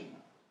situation.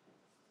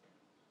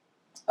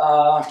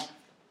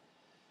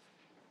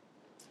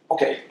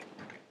 Okay,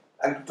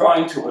 I'm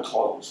drawing to a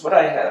close. What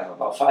I have,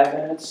 about 5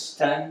 minutes,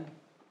 10,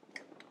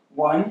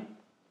 1,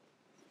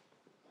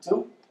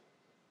 2?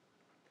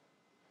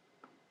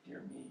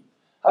 Dear me.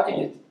 How can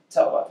you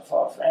tell about the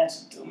fall of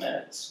France in 2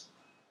 minutes?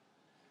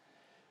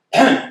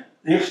 The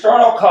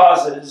external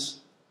causes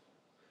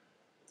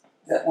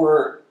that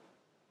were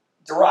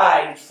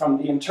derived from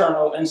the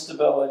internal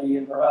instability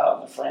and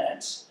morale of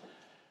France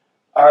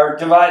are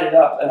divided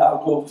up, and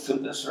I'll go through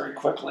this very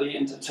quickly,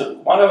 into two.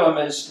 One of them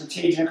is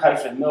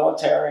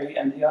strategic-military,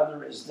 and the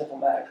other is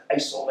diplomatic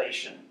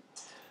isolation.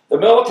 The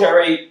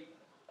military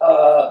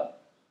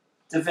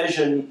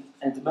division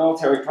and the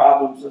military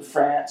problems of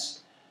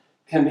France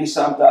can be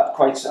summed up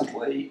quite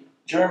simply.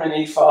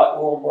 Germany fought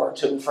World War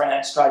II.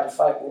 France tried to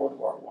fight World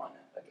War I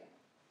again.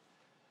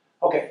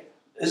 Okay,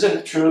 isn't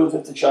it true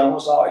that the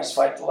generals always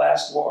fight the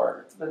last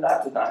war? But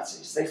not the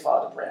Nazis. They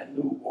fought a brand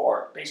new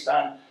war based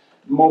on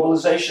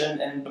mobilization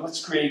and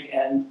blitzkrieg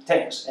and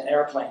tanks and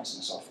airplanes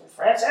and so forth.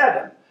 France had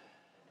them,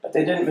 but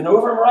they didn't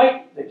maneuver them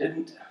right. They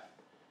didn't.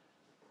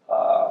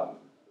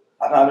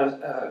 I'm not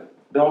a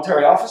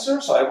military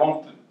officer, so I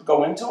won't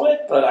go into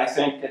it, but I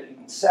think it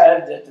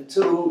said that the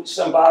two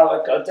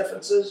symbolic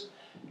differences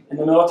in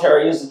the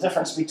military is the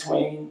difference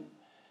between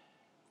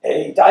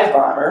a dive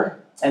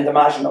bomber and the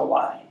Maginot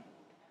Line.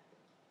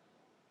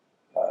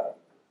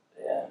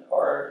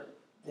 Or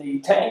the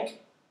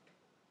tank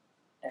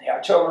and the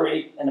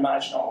artillery in the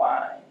Maginot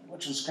Line,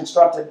 which was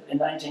constructed in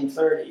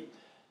 1930.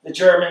 The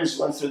Germans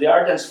went through the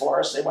Ardennes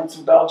Forest, they went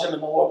through Belgium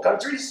and the Low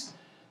Countries,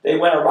 they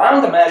went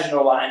around the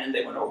Maginot Line, and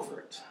they went over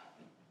it.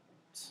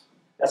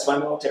 That's my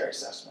military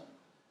assessment.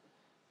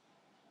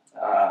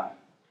 If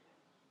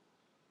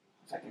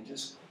I can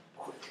just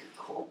quickly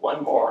quote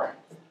one more.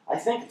 I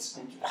think it's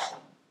interesting.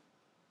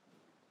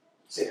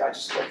 See, I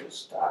just let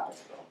this topic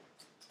go.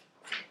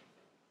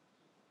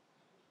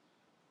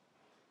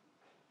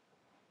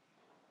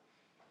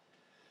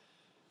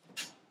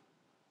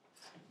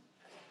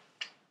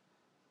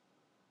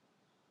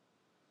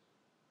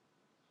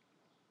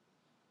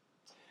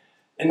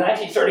 In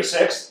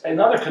 1936,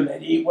 another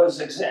committee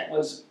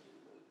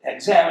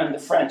examined the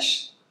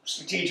French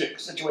strategic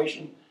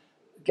situation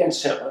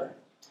against Hitler,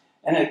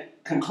 and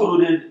it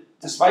concluded,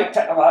 despite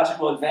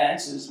technological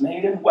advances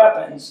made in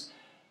weapons,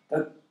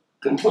 the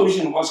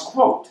conclusion was,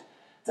 quote,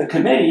 "The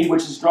committee,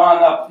 which has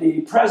drawn up the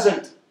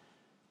present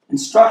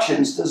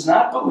instructions, does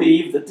not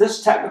believe that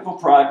this technical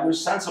progress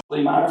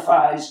sensibly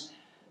modifies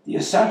the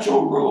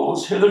essential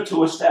rules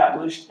hitherto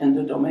established in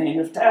the domain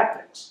of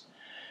tactics.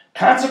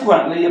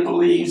 Consequently, it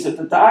believes that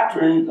the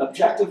doctrine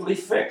objectively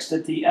fixed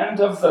at the end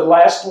of the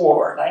last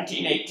war,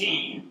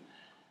 1918,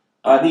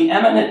 by the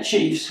eminent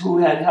chiefs who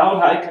had held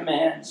high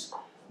commands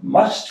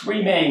must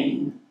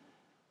remain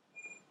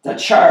the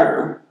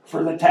charter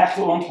for the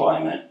tactical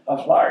employment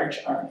of large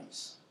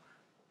armies."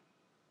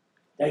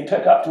 They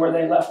pick up to where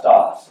they left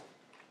off.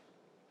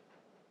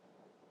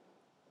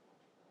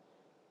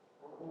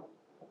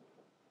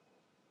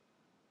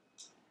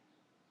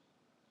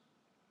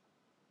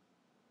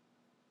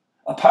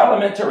 A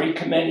parliamentary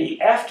committee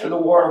after the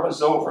war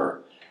was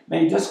over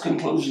made this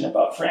conclusion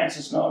about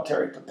France's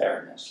military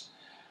preparedness.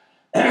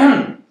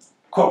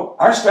 Quote,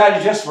 "Our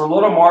strategists were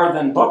little more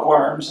than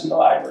bookworms in the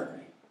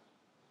library,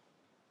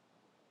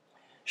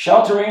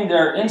 sheltering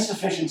their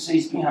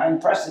insufficiencies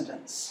behind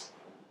precedents.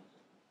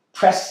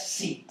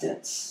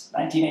 Precedents,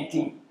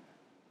 1918.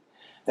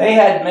 They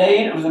had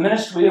made of the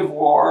Ministry of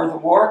War, the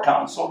War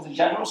Council, the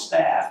General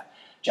Staff,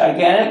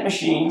 gigantic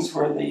machines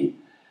where the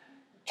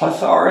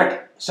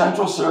plethoric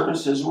central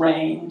services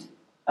reigned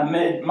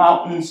amid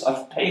mountains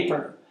of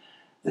paper.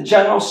 The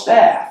General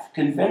Staff,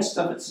 convinced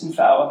of its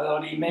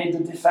infallibility, made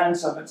the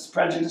defense of its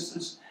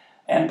prejudices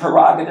and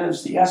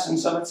prerogatives the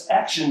essence of its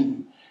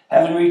action.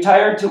 Having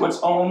retired to its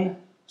own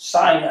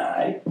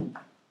Sinai,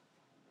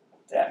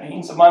 that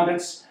means among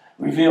its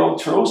revealed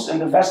truths and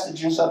the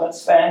vestiges of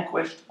its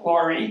vanquished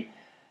glory,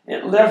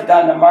 it lived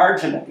on the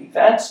margin of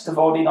events,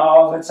 devoting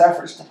all of its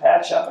efforts to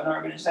patch up an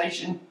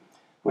organization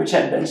which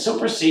had been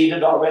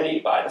superseded already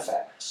by the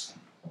facts."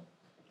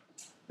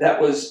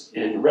 That was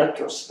in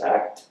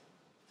retrospect.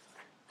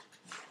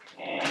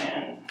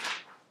 And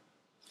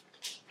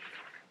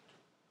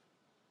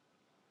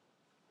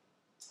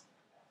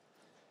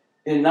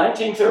in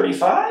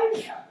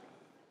 1935,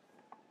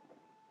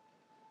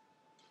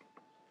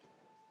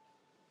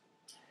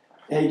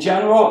 a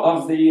general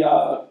of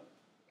the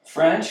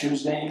French,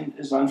 whose name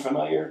is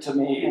unfamiliar to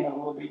me and it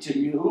will be to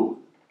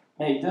you,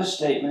 made this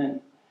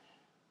statement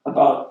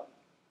about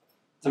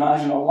the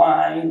Maginot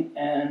Line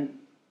and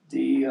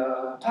the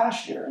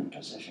posture and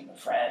position of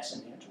France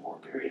in the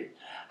interwar period.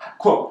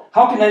 Quote,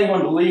 "How can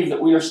anyone believe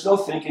that we are still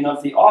thinking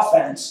of the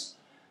offense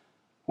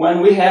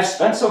when we have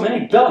spent so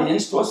many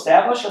billions to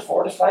establish a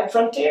fortified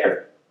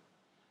frontier?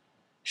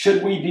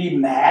 Should we be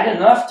mad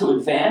enough to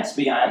advance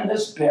beyond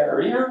this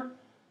barrier?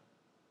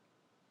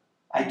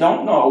 I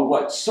don't know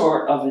what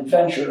sort of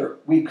adventure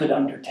we could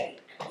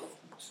undertake."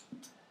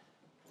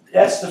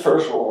 That's the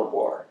First World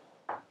War.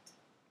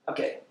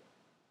 Okay.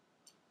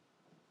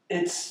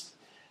 It's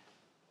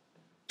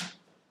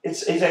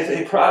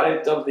a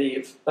product of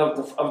the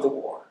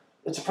war.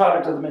 It's a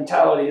product of the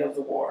mentality of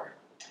the war.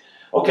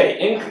 Okay,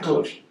 in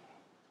conclusion,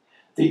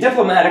 the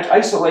diplomatic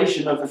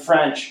isolation of the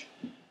French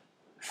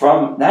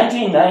from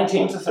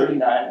 1919 to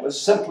 1939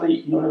 was simply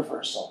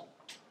universal.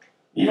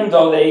 Even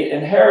though they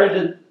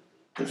inherited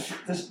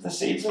the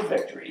seeds of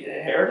victory, they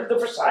inherited the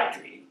Versailles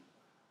Treaty.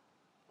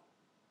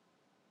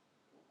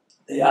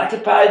 They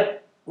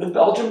occupied with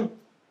Belgium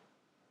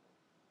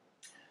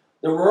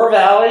the Ruhr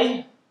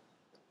Valley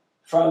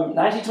from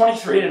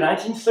 1923 to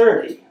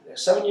 1930.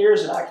 There's 7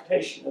 years in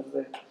occupation of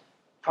the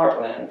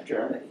heartland of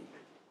Germany.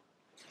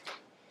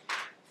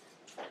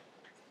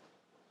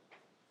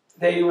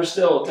 They were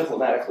still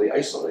diplomatically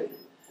isolated.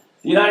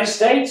 The United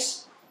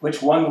States,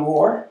 which won the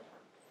war,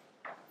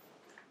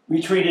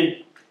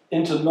 retreated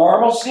into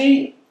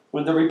normalcy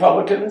with the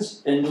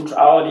Republicans in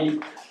neutrality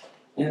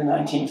in the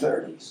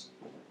 1930s.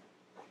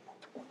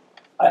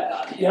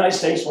 The United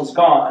States was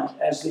gone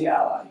as the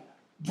ally.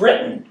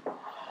 Britain,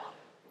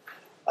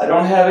 I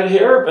don't have it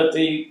here, but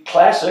the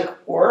classic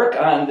work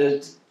on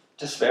the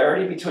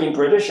disparity between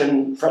British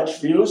and French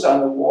views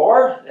on the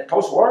war, the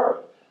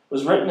post-war,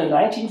 was written in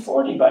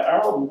 1940 by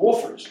Arnold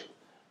Wolfers,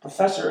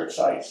 professor at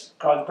SAIS,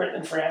 called Britain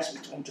and France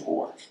Between Two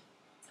Wars.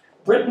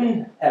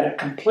 Britain had a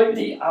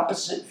completely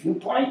opposite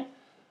viewpoint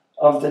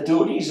of the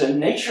duties and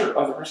nature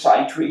of the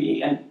Versailles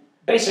Treaty and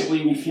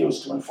basically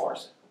refused to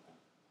enforce it.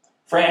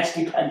 France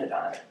depended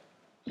on it.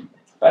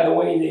 By the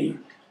way,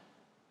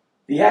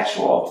 the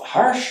actual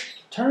harsh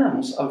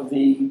terms of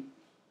the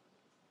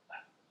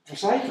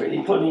Versailles Treaty,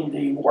 including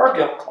the war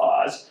guilt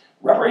clause,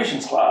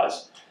 reparations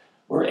clause,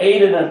 were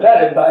aided and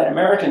abetted by an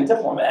American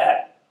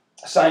diplomat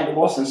assigned to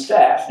Wilson's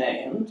staff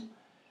named,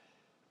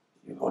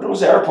 you go to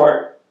his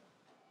airport,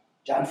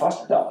 John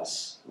Foster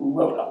Dulles, who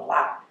wrote a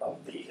lot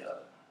of the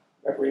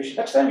reparations.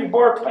 Next time you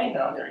board a plane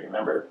down there, you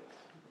remember,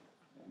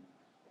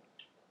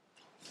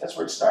 that's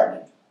where it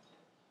started.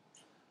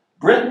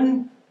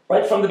 Britain,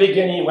 right from the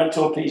beginning, went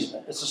to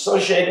appeasement. It's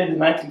associated in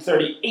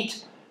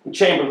 1938 with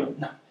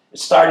Chamberlain. It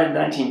started in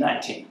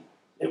 1919.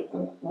 It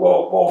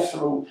wove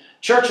through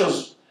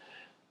Churchill's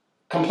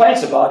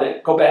complaints about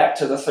it go back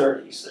to the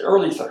 30s, the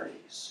early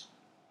 30s.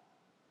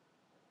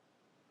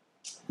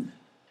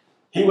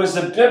 He was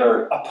a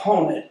bitter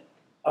opponent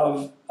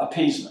of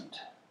appeasement.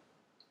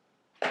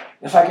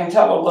 If I can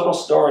tell a little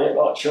story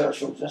about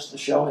Churchill, just to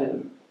show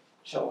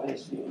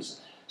his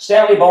views.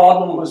 Stanley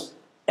Baldwin was,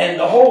 and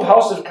the whole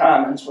House of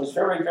Commons was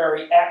very,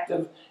 very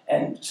active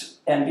and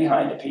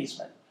behind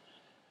appeasement.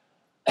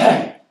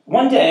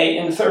 One day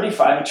in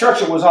 1935, and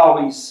Churchill was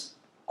always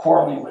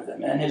quarreling with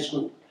him and his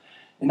group.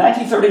 In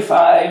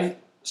 1935,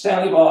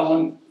 Stanley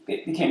Baldwin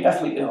became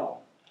deathly ill.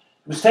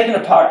 He was taken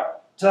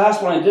apart to the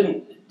hospital and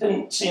it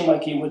didn't seem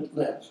like he would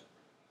live.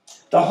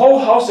 The whole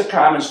House of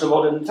Commons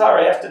devoted an entire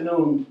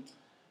afternoon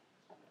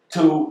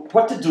to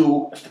what to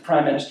do if the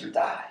Prime Minister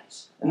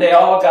dies. And they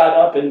all got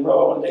up in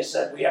row and they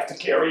said, we have to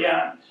carry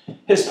on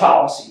his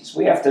policies.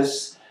 We have to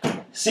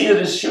see that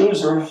his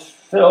shoes are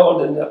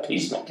filled and the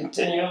appeasement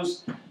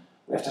continues.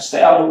 We have to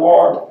stay out of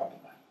war. Blah, blah,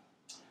 blah.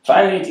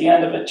 Finally, at the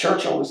end of it,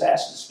 Churchill was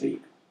asked to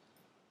speak.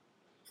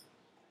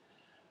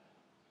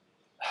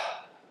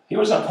 He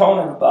was an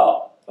opponent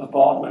of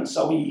Baldwin,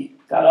 so he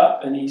got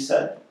up and he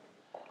said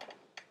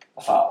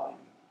the following.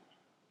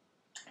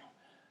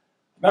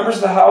 Members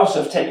of the House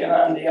have taken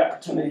on the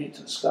opportunity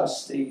to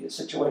discuss the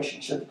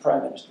situation should the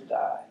Prime Minister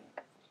die.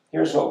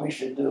 Here's what we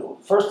should do.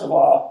 First of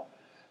all,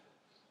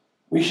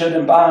 we should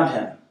embalm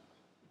him.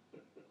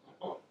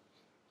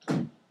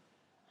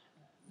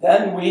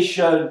 Then we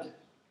should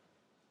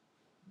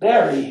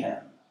bury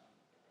him.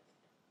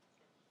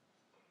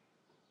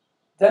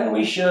 Then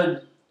we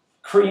should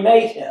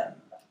cremate him.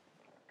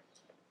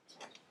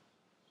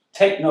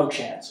 Take no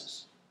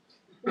chances.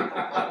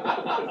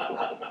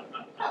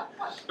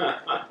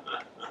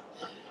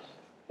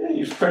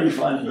 He's pretty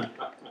funny.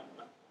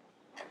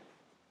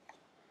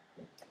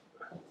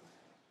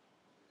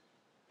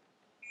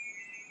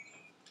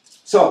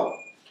 So,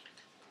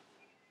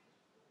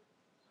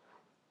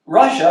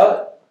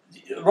 Russia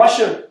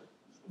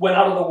went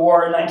out of the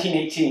war in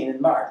 1918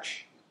 in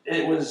March.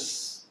 It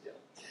was,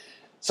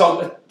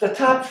 so the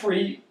top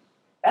three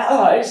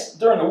allies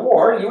during the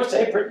war,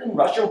 USA, Britain, and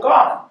Russia, were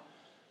gone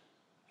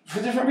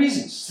for different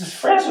reasons.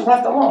 France was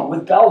left alone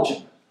with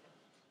Belgium.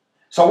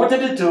 So what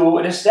did it do?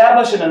 It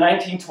established in the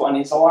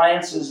 1920s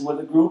alliances with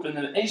a group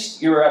in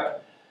East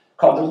Europe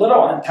called the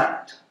Little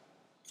Entente,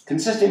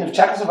 consisting of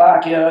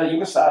Czechoslovakia,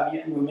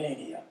 Yugoslavia, and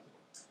Romania.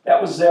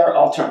 That was their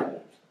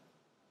alternative.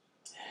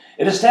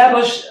 It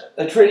established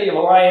a treaty of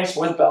alliance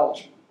with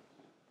Belgium.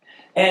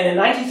 And in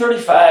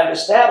 1935,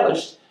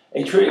 established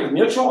a treaty of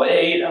mutual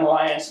aid and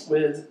alliance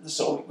with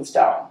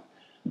Stalin,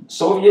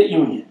 Soviet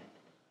Union.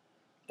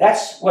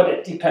 That's what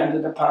it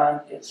depended upon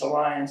its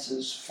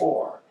alliances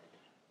for.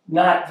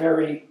 Not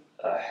very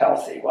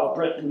healthy, while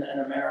Britain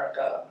and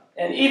America,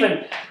 and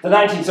even the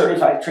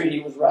 1935 treaty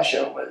with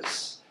Russia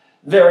was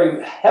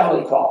very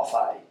heavily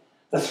qualified.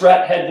 The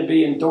threat had to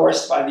be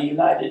endorsed by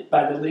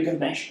the League of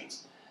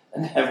Nations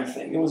and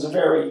everything. It was a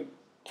very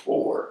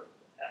poor.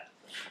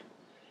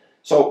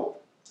 So,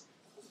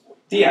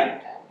 the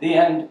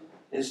end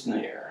is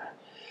near.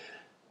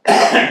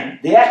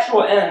 The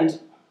actual end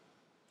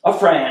of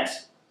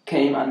France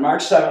came on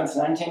March 7th,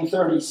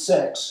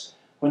 1936,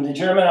 when the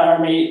German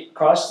army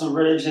crossed the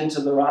ridge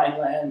into the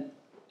Rhineland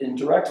in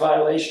direct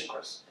violation. Of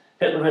course,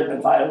 Hitler had been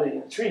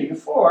violating the treaty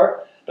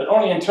before, but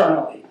only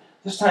internally.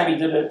 This time he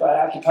did it by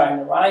occupying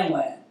the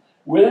Rhineland,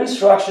 with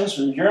instructions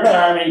for the German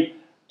army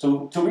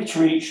to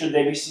retreat should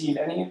they receive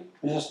any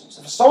resistance.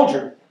 If a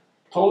soldier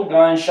pulled a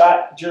gun,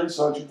 shot a German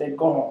soldier, they'd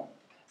go home.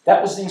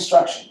 That was the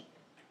instruction.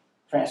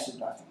 France did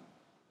nothing.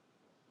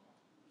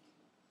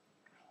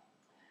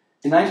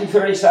 In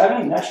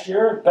 1937, next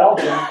year,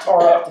 Belgium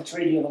tore up the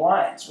Treaty of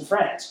Alliance with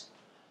France.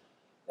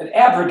 It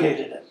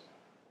abrogated it.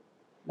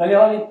 They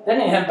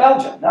didn't have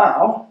Belgium.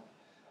 Now,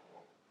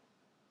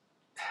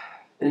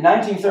 in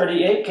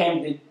 1938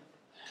 came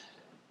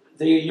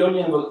the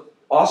union with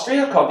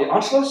Austria called the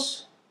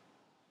Anschluss.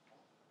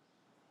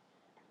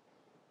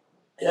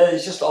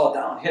 It's just all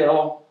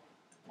downhill.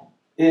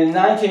 In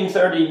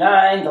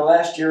 1939, the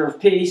last year of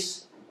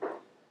peace,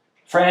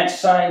 France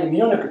signed the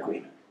Munich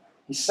Agreement.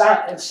 It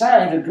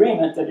signed the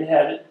agreement that it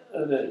had,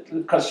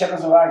 because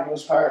Czechoslovakia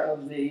was part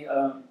of the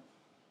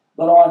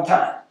Little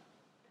Entente.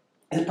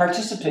 It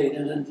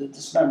participated in the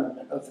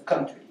dismemberment of the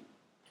country.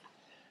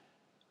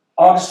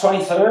 August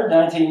 23rd,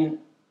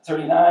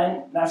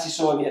 1939,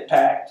 Nazi-Soviet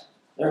pact.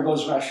 There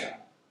goes Russia.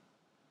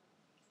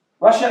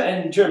 Russia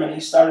and Germany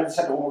started the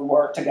Second World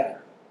War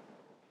together.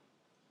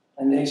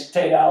 And they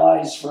stayed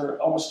allies for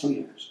almost 2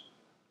 years.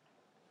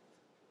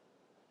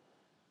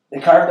 They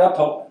carved up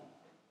Poland.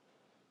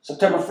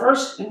 September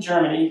 1st in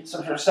Germany,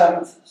 September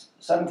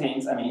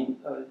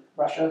 17th,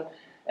 Russia,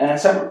 and then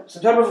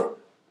September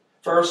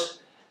 1st,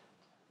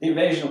 the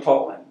invasion of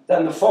Poland,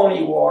 then the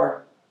phony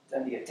war,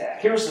 then the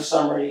attack. Here's the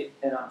summary,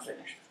 and I'm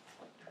finished.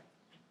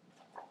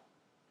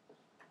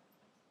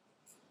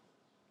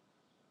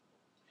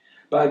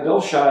 By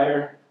Bill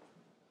Shire.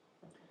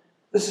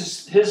 This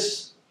is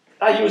his,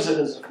 I use it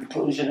as a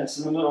conclusion. It's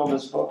in the middle of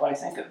his book, but I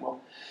think it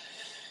will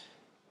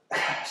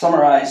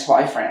summarize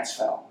why France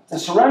fell. The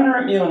surrender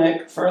at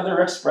Munich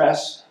further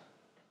expressed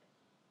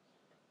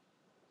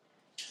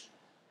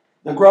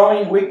the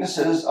growing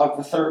weaknesses of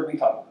the Third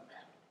Republic.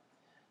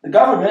 The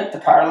government, the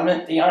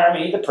parliament, the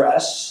army, the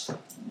press,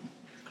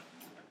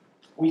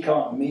 we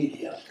call them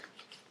media,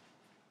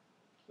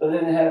 but they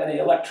didn't have any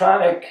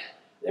electronic,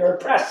 they were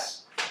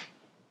press.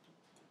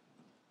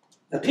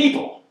 The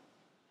people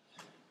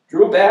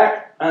drew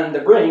back on the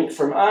brink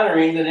from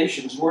honoring the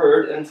nation's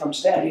word and from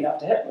standing up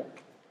to Hitler.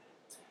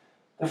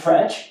 The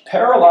French,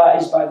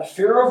 paralyzed by the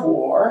fear of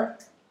war,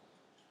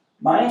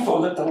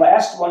 mindful that the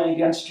last one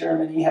against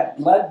Germany had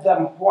bled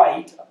them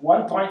white,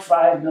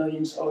 1.5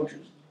 million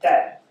soldiers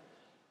dead.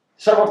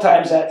 Several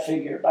times that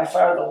figure, by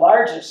far the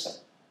largest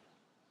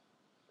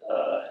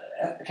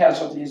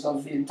casualties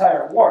of the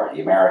entire war.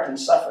 The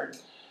Americans suffered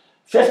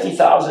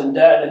 50,000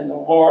 dead in the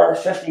war,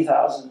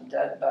 50,000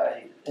 dead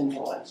by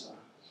influenza,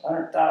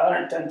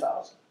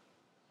 110,000.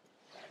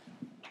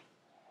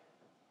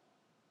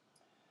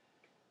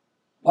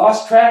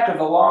 Lost track of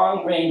the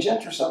long-range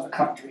interests of the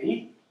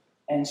country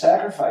and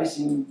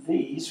sacrificing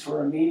these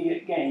for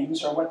immediate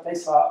gains or what they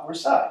thought were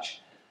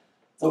such,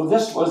 though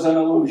this was an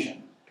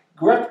illusion.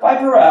 Gripped by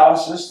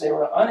paralysis, they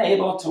were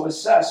unable to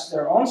assess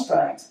their own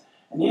strength,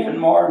 and even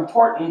more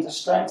important, the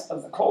strength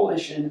of the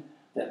coalition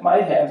that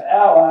might have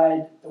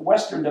allied the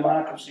Western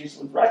democracies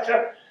with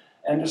Russia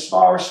and the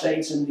smaller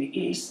states in the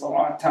East for a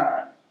long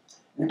time.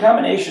 In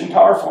combination,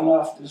 powerful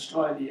enough to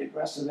destroy the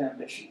aggressive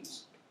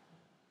ambitions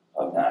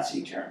of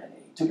Nazi Germany.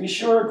 To be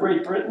sure,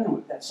 Great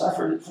Britain that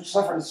suffered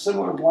a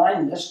similar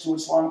blindness to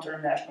its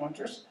long-term national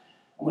interests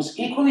and was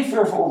equally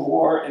fearful of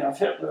war and of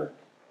Hitler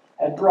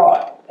had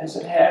brought, as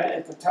it had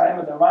at the time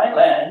of the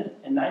Rhineland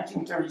in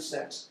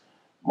 1936,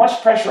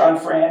 much pressure on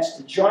France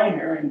to join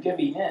her in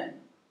giving in.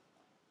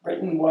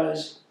 Britain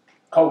was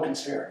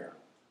co-conspirator.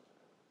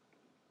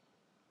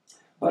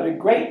 But a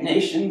great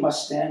nation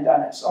must stand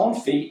on its own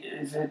feet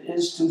if it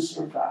is to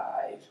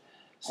survive.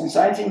 Since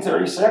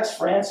 1936,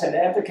 France had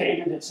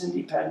abdicated its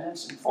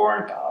independence and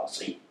foreign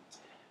policy,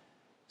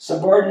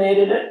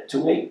 subordinated it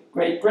to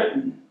Great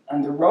Britain.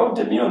 On the road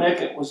to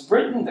Munich, it was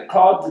Britain that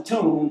called the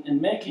tune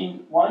in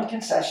making one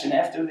concession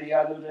after the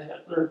other to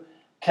Hitler,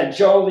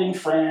 cajoling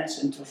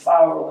France into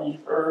following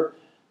her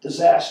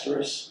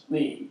disastrous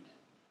lead.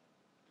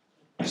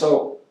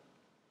 So,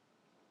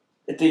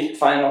 at the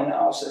final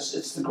analysis,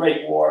 it's the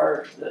Great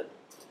War that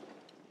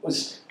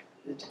was,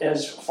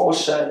 as Foch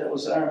said, it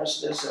was an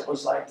armistice. It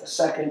was like the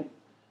second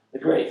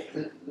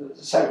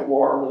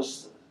war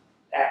was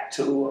Act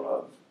Two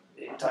of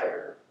the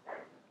entire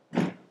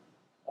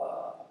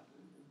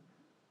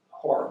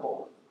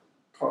horrible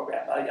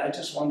program. I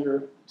just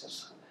wonder,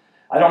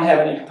 I don't have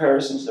any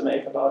comparisons to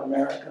make about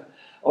America,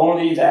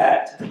 only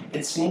that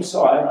it seems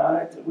so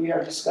ironic that we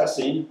are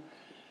discussing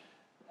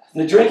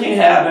the drinking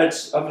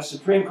habits of a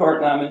Supreme Court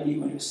nominee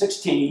when he was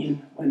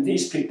 16, when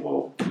these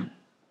people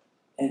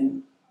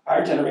in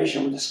our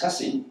generation were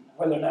discussing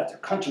whether or not their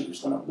country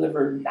was going to live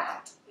or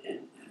not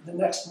in the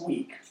next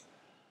week.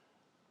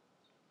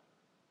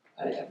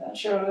 I'm not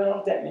sure, I don't know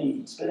what that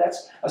means, but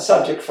that's a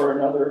subject for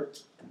another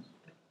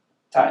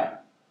time.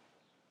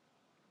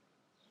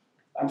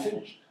 I'm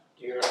finished.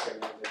 Do you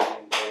recommend that we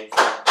invade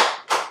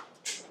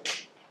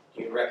France?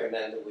 Do you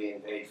recommend that we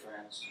invade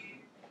France?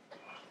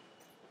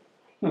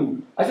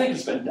 I think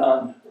it's been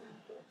done.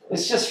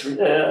 It's just,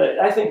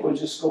 I think we're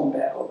just going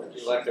back over this.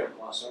 Do you like their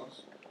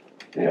croissants?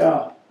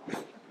 Yeah.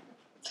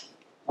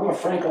 I'm a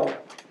Franco.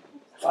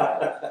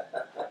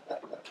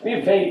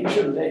 We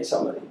should invade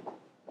somebody.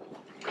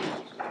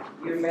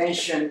 You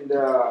mentioned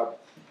a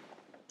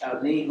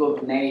League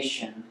of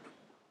Nations.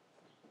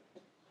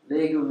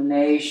 League of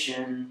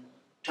Nations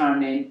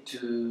turned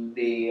into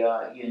the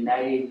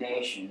United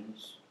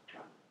Nations.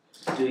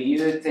 Do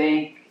you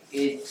think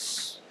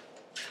it's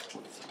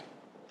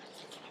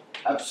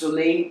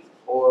obsolete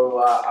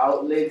or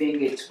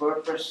outliving its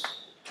purpose?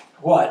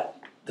 What?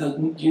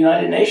 The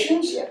United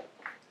Nations? Yeah.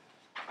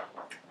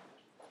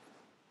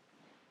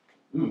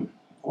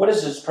 What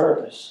is its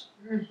purpose?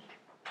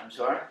 I'm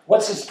sorry?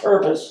 What's its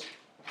purpose?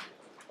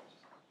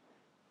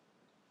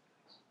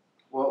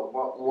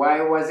 Well,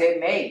 why was it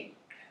made?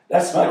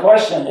 That's my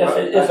question. If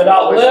it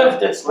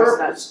outlived its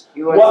purpose,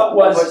 what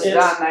was its... It was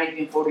done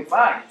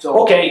 1945.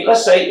 So Okay,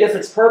 let's say if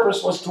its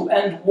purpose was to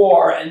end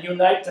war and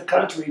unite the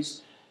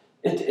countries,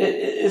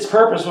 its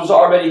purpose was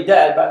already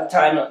dead by the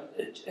time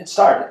it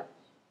started.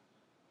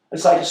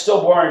 It's like a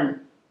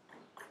stillborn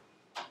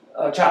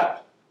a child,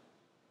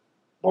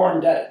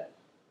 born dead.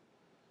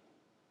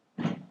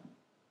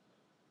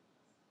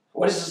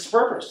 What is its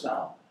purpose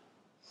now?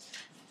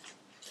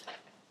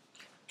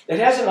 It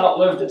hasn't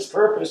outlived its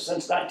purpose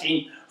since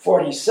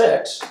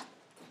 1946,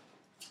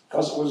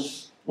 because it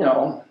was, you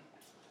know,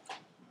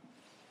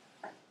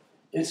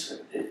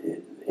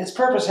 its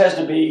purpose has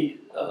to be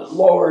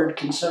lowered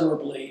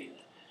considerably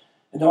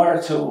in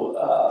order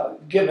to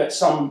give it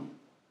some,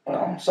 you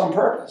know, some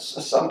purpose,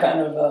 some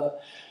kind of.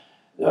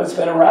 It's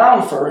been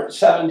around for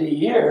 70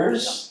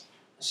 years,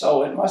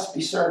 so it must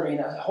be serving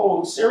a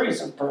whole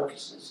series of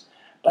purposes.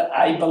 But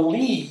I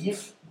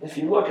believe, if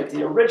you look at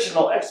the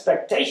original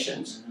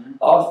expectations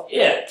of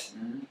it,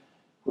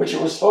 which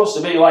it was supposed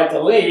to be like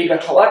the League, a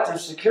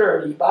collective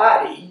security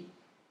body,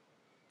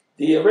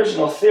 the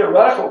original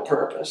theoretical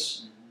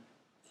purpose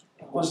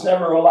was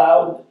never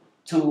allowed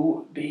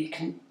to be,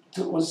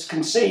 was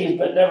conceived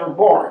but never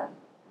born.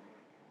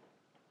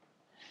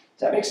 Does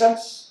that make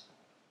sense?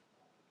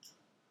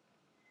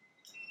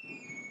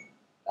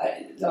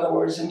 In other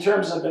words, in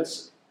terms of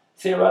its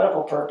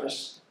theoretical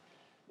purpose,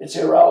 it's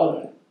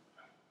irrelevant.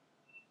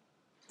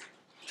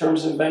 In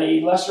terms of many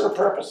lesser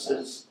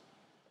purposes,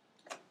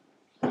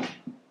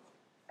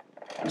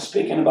 I'm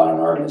speaking about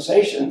an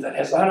organization that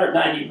has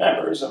 190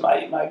 members. Am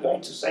I going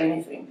to say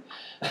anything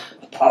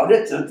about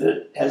it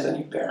that has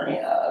any bearing?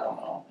 I don't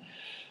know.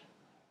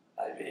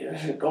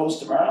 If it goes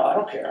tomorrow, I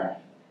don't care.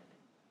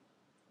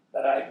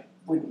 But I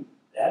wouldn't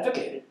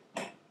advocate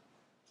it.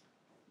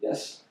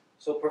 Yes?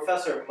 So,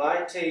 Professor,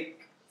 my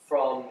take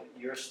from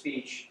your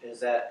speech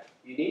is that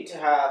you need to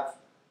have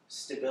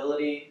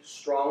stability,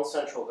 strong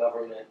central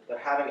government, but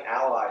having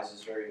allies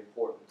is very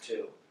important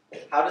too.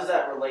 How does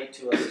that relate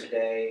to us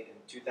today in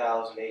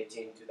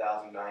 2018,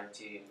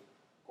 2019,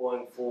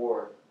 going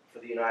forward for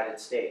the United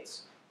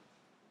States?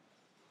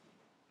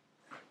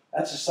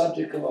 That's the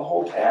subject of a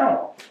whole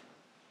panel.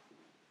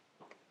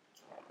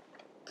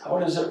 How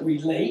does it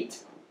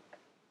relate?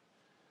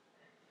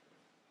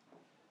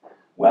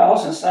 Well,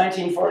 since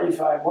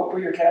 1945, what were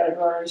your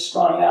categories?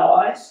 Strong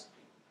allies?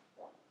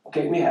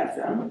 Okay, we have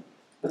them.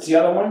 What's the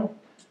other one?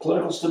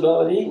 Political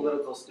stability?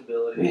 Political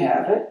stability. We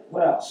have it.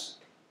 What else?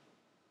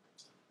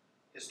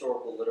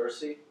 Historical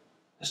literacy.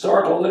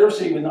 Historical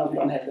literacy? We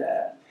don't have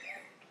that.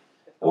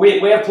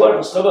 We have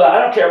political stability.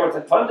 I don't care what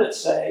the pundits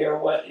say or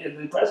what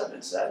the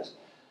president says.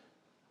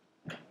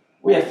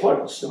 We have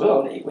political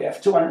stability. We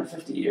have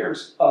 250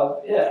 years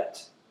of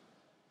it.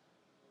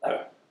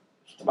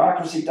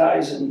 Democracy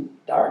dies in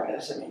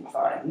darkness. I mean,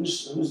 fine.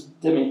 Who's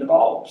dimming the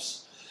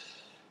bulbs?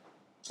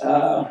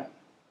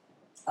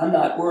 I'm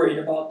not worried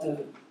about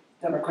the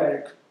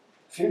democratic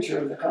future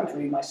of the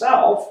country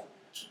myself.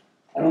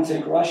 I don't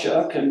think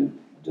Russia can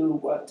do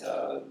what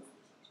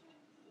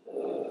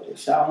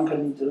Stalin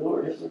couldn't do,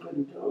 or Hitler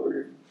couldn't do,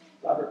 or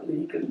Robert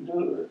Lee couldn't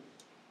do.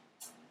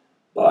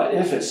 But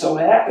if it so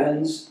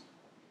happens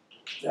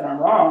that I'm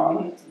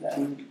wrong,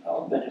 then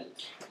I'll admit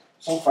it.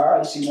 So far,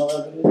 I see no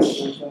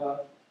evidence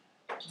of.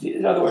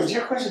 In other words,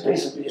 your question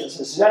basically is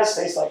the United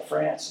States like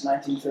France in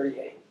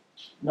 1938?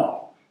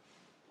 No.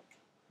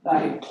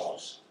 Not even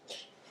close.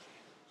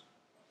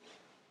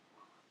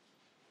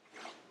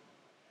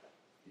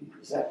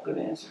 Is that a good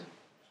answer?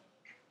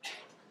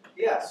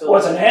 Yeah. So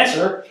what's an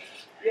answer?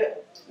 Yeah.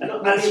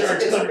 No, Not sure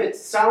it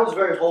sounds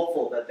very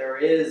hopeful that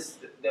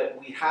that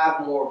we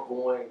have more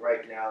going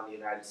right now in the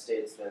United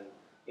States than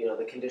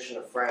the condition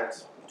of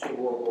France between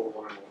World War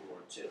I and World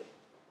War II.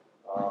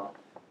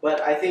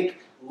 But I think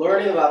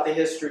learning about the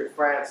history of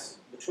France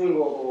between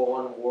World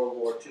War I and World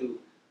War II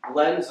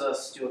lends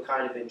us to a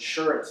kind of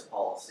insurance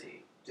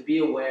policy to be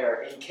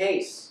aware in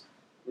case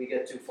we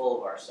get too full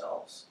of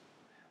ourselves.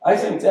 I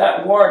think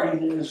that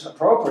warning is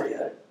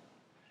appropriate.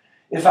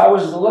 If I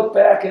was to look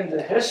back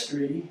into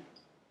history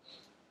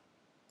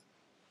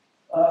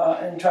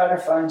and try to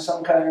find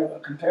some kind of a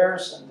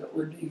comparison that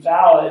would be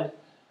valid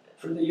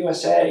for the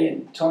USA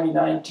in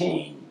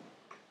 2019,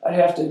 I'd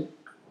have to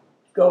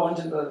go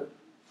into the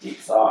deep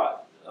thought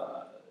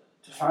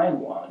to find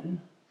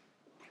one.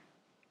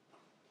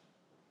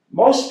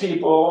 Most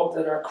people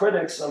that are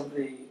critics of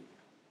the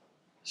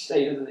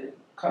state of the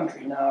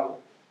country now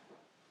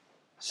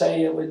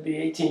say it would be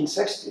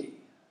 1860.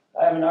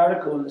 I have an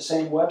article in the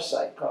same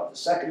website called The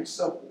Second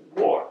Civil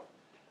War,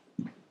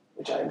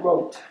 which I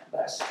wrote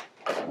last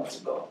couple months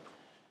ago.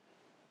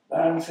 But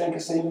I don't think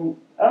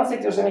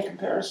there's any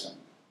comparison.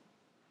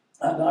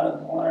 I'm not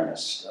an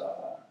alarmist.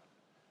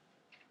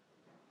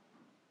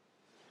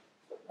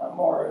 I'm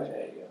more of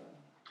a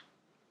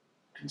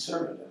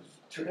conservative,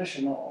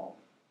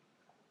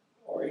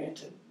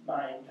 traditional-oriented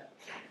mind.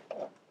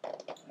 I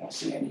don't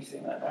see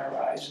anything on the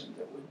horizon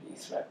that would be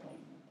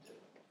threatening, that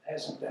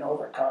hasn't been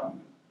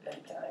overcome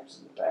many times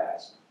in the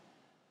past.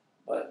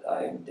 But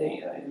I am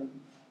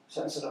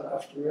sensitive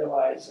enough to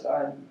realize that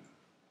I'm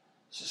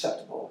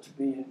susceptible to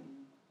being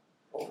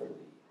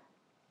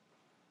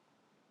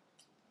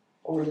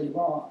overly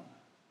wrong.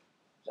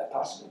 Is that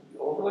possible to be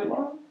overly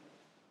wrong?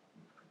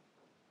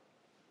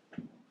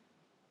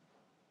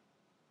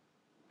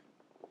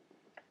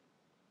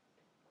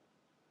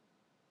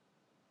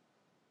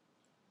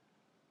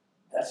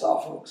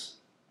 all, folks.